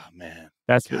 oh man,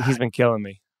 he's been killing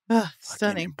me.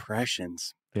 Stunning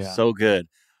impressions. Yeah, so good.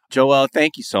 Joelle,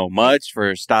 thank you so much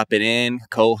for stopping in,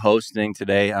 co-hosting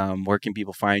today. Where can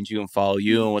people find you and follow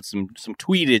you, and what's some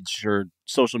tweetage or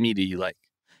social media you like?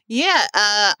 Yeah,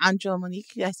 I'm Joelle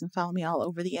Monique. You guys can follow me all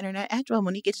over the internet at Joelle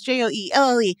Monique. It's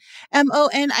JoelleMonique.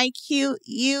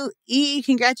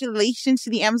 Congratulations to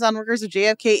the Amazon workers of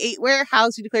JFK 8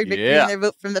 Warehouse who declared victory in their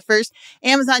vote from the first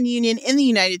Amazon union in the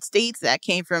United States. That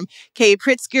came from Kay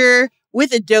Pritzker,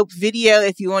 with a dope video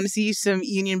if you want to see some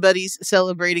Union buddies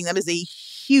celebrating. That is a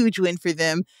huge win for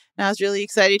them. And I was really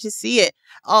excited to see it.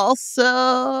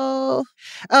 Also,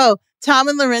 Tom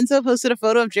and Lorenzo posted a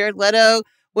photo of Jared Leto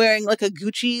wearing like a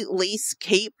Gucci lace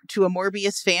cape to a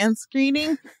Morbius fan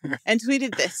screening and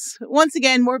tweeted this. Once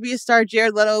again, Morbius star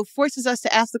Jared Leto forces us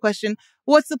to ask the question,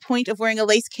 what's the point of wearing a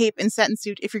lace cape and satin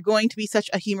suit if you're going to be such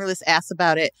a humorless ass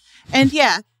about it? And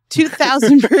yeah,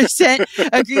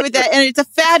 2000% agree with that. And it's a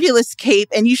fabulous cape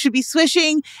and you should be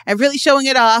swishing and really showing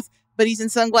it off. But he's in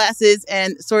sunglasses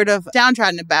and sort of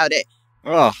downtrodden about it.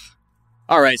 Oh,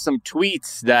 all right. Some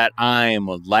tweets that I'm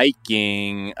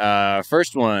liking.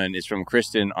 First one is from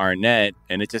Kristen Arnett,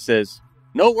 and it just says,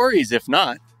 "No worries if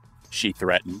not," she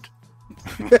threatened.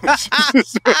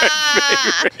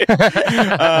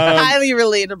 Highly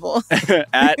relatable.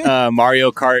 At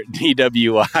Mario Kart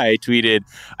DWI tweeted,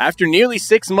 "After nearly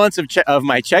 6 months of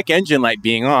my check engine light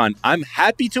being on, I'm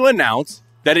happy to announce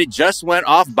that it just went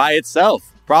off by itself.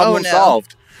 Problem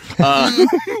solved."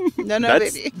 No,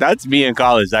 baby. That's me in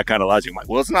college, that kind of logic. I'm like,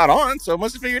 well, it's not on, so I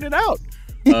must have figured it out.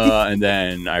 And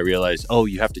then I realized,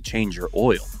 you have to change your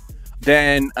oil.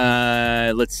 Then,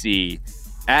 let's see.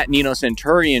 At Nino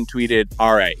Centurion tweeted,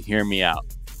 "All right, hear me out.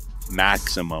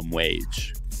 Maximum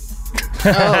wage."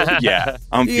 Yeah,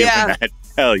 I'm feeling that.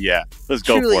 Hell yeah. Let's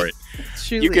go for it.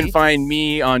 Truly. You can find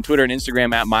me on Twitter and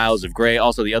Instagram at Miles of Gray.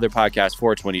 Also, the other podcast,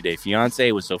 420 Day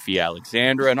Fiance with Sophia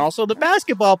Alexandra. And also the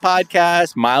basketball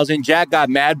podcast, Miles and Jack Got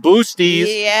Mad Boosties.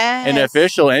 Yes. An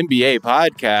official NBA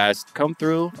podcast. Come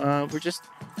through. We're just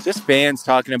fans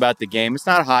talking about the game. It's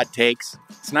not hot takes.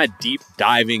 It's not deep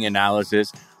diving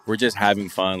analysis. We're just having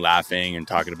fun, laughing, and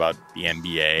talking about the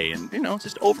NBA and,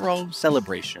 just overall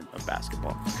celebration of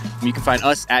basketball. And you can find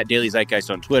us at Daily Zeitgeist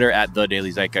on Twitter, at The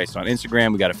Daily Zeitgeist on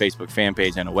Instagram. We got a Facebook fan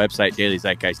page and a website,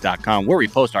 dailyzeitgeist.com, where we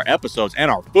post our episodes and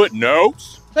our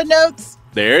footnotes.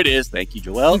 There it is. Thank you,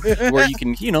 Joelle. Where you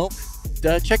can,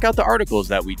 check out the articles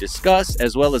that we discuss,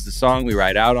 as well as the song we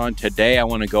ride out on. Today, I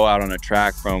want to go out on a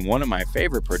track from one of my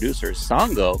favorite producers,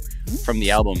 Sango, from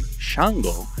the album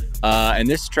Sango. And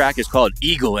this track is called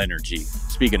Eagle Energy,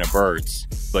 speaking of birds.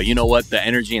 But you know what? The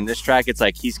energy in this track, it's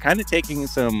like he's kind of taking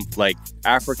some like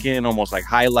African, almost like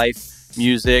high life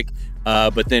music.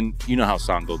 But then you know how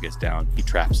Sango gets down. He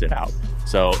traps it out.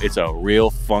 So it's a real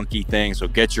funky thing. So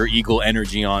get your Eagle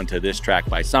Energy on to this track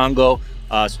by Sango.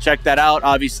 So check that out.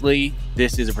 Obviously,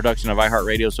 this is a production of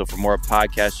iHeartRadio. So for more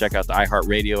podcasts, check out the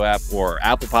iHeartRadio app or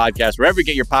Apple Podcasts, wherever you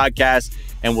get your podcasts.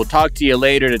 And we'll talk to you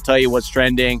later to tell you what's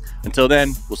trending. Until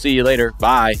then, we'll see you later.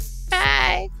 Bye.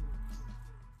 Bye.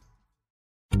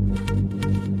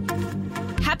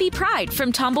 Happy Pride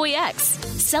from Tomboy X,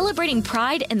 celebrating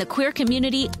pride in the queer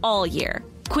community all year.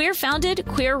 Queer founded,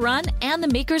 queer run, and the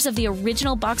makers of the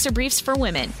original boxer briefs for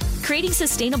women, creating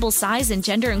sustainable size and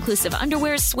gender inclusive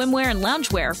underwear, swimwear, and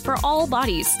loungewear for all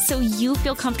bodies so you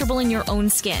feel comfortable in your own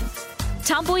skin.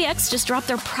 Tomboy X just dropped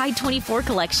their Pride 24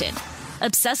 collection.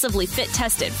 Obsessively fit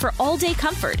tested for all-day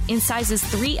comfort in sizes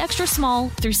 3 extra small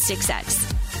through 6X.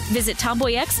 Visit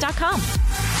tomboyx.com.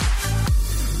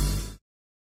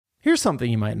 Here's something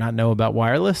you might not know about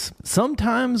wireless.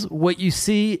 Sometimes what you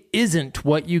see isn't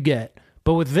what you get.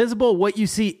 But with Visible, what you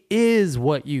see is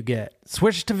what you get.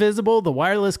 Switch to Visible, the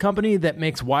wireless company that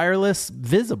makes wireless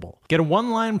visible. Get a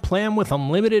one-line plan with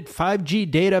unlimited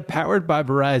 5G data powered by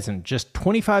Verizon. Just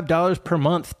 $25 per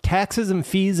month, taxes and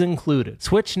fees included.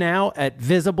 Switch now at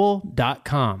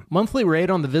Visible.com. Monthly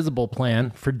rate on the Visible plan.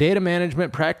 For data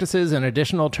management practices and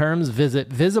additional terms,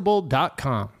 visit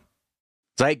Visible.com.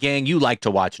 Zeit Gang, you like to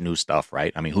watch new stuff,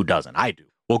 right? I mean, who doesn't? I do.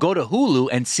 Well, go to Hulu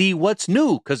and see what's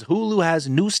new, because Hulu has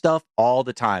new stuff all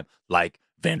the time, like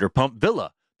Vanderpump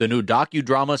Villa, the new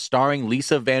docudrama starring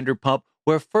Lisa Vanderpump,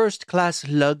 where first-class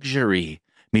luxury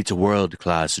meets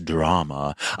world-class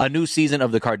drama, a new season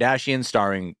of The Kardashians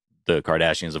starring the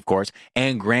Kardashians, of course,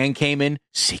 and Grand Cayman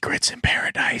Secrets in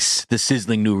Paradise, the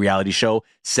sizzling new reality show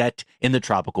set in the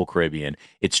tropical Caribbean.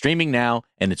 It's streaming now,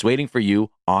 and it's waiting for you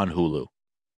on Hulu.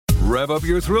 Rev up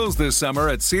your thrills this summer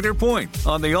at Cedar Point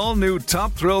on the all-new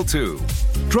Top Thrill 2.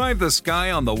 Drive the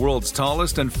sky on the world's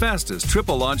tallest and fastest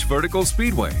triple-launch vertical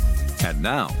speedway. And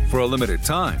now, for a limited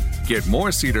time, get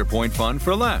more Cedar Point fun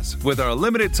for less with our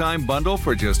limited-time bundle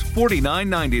for just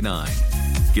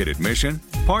 $49.99. Get admission,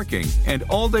 parking, and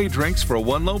all-day drinks for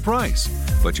one low price.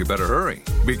 But you better hurry,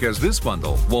 because this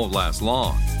bundle won't last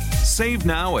long. Save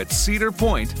now at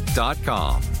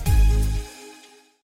cedarpoint.com.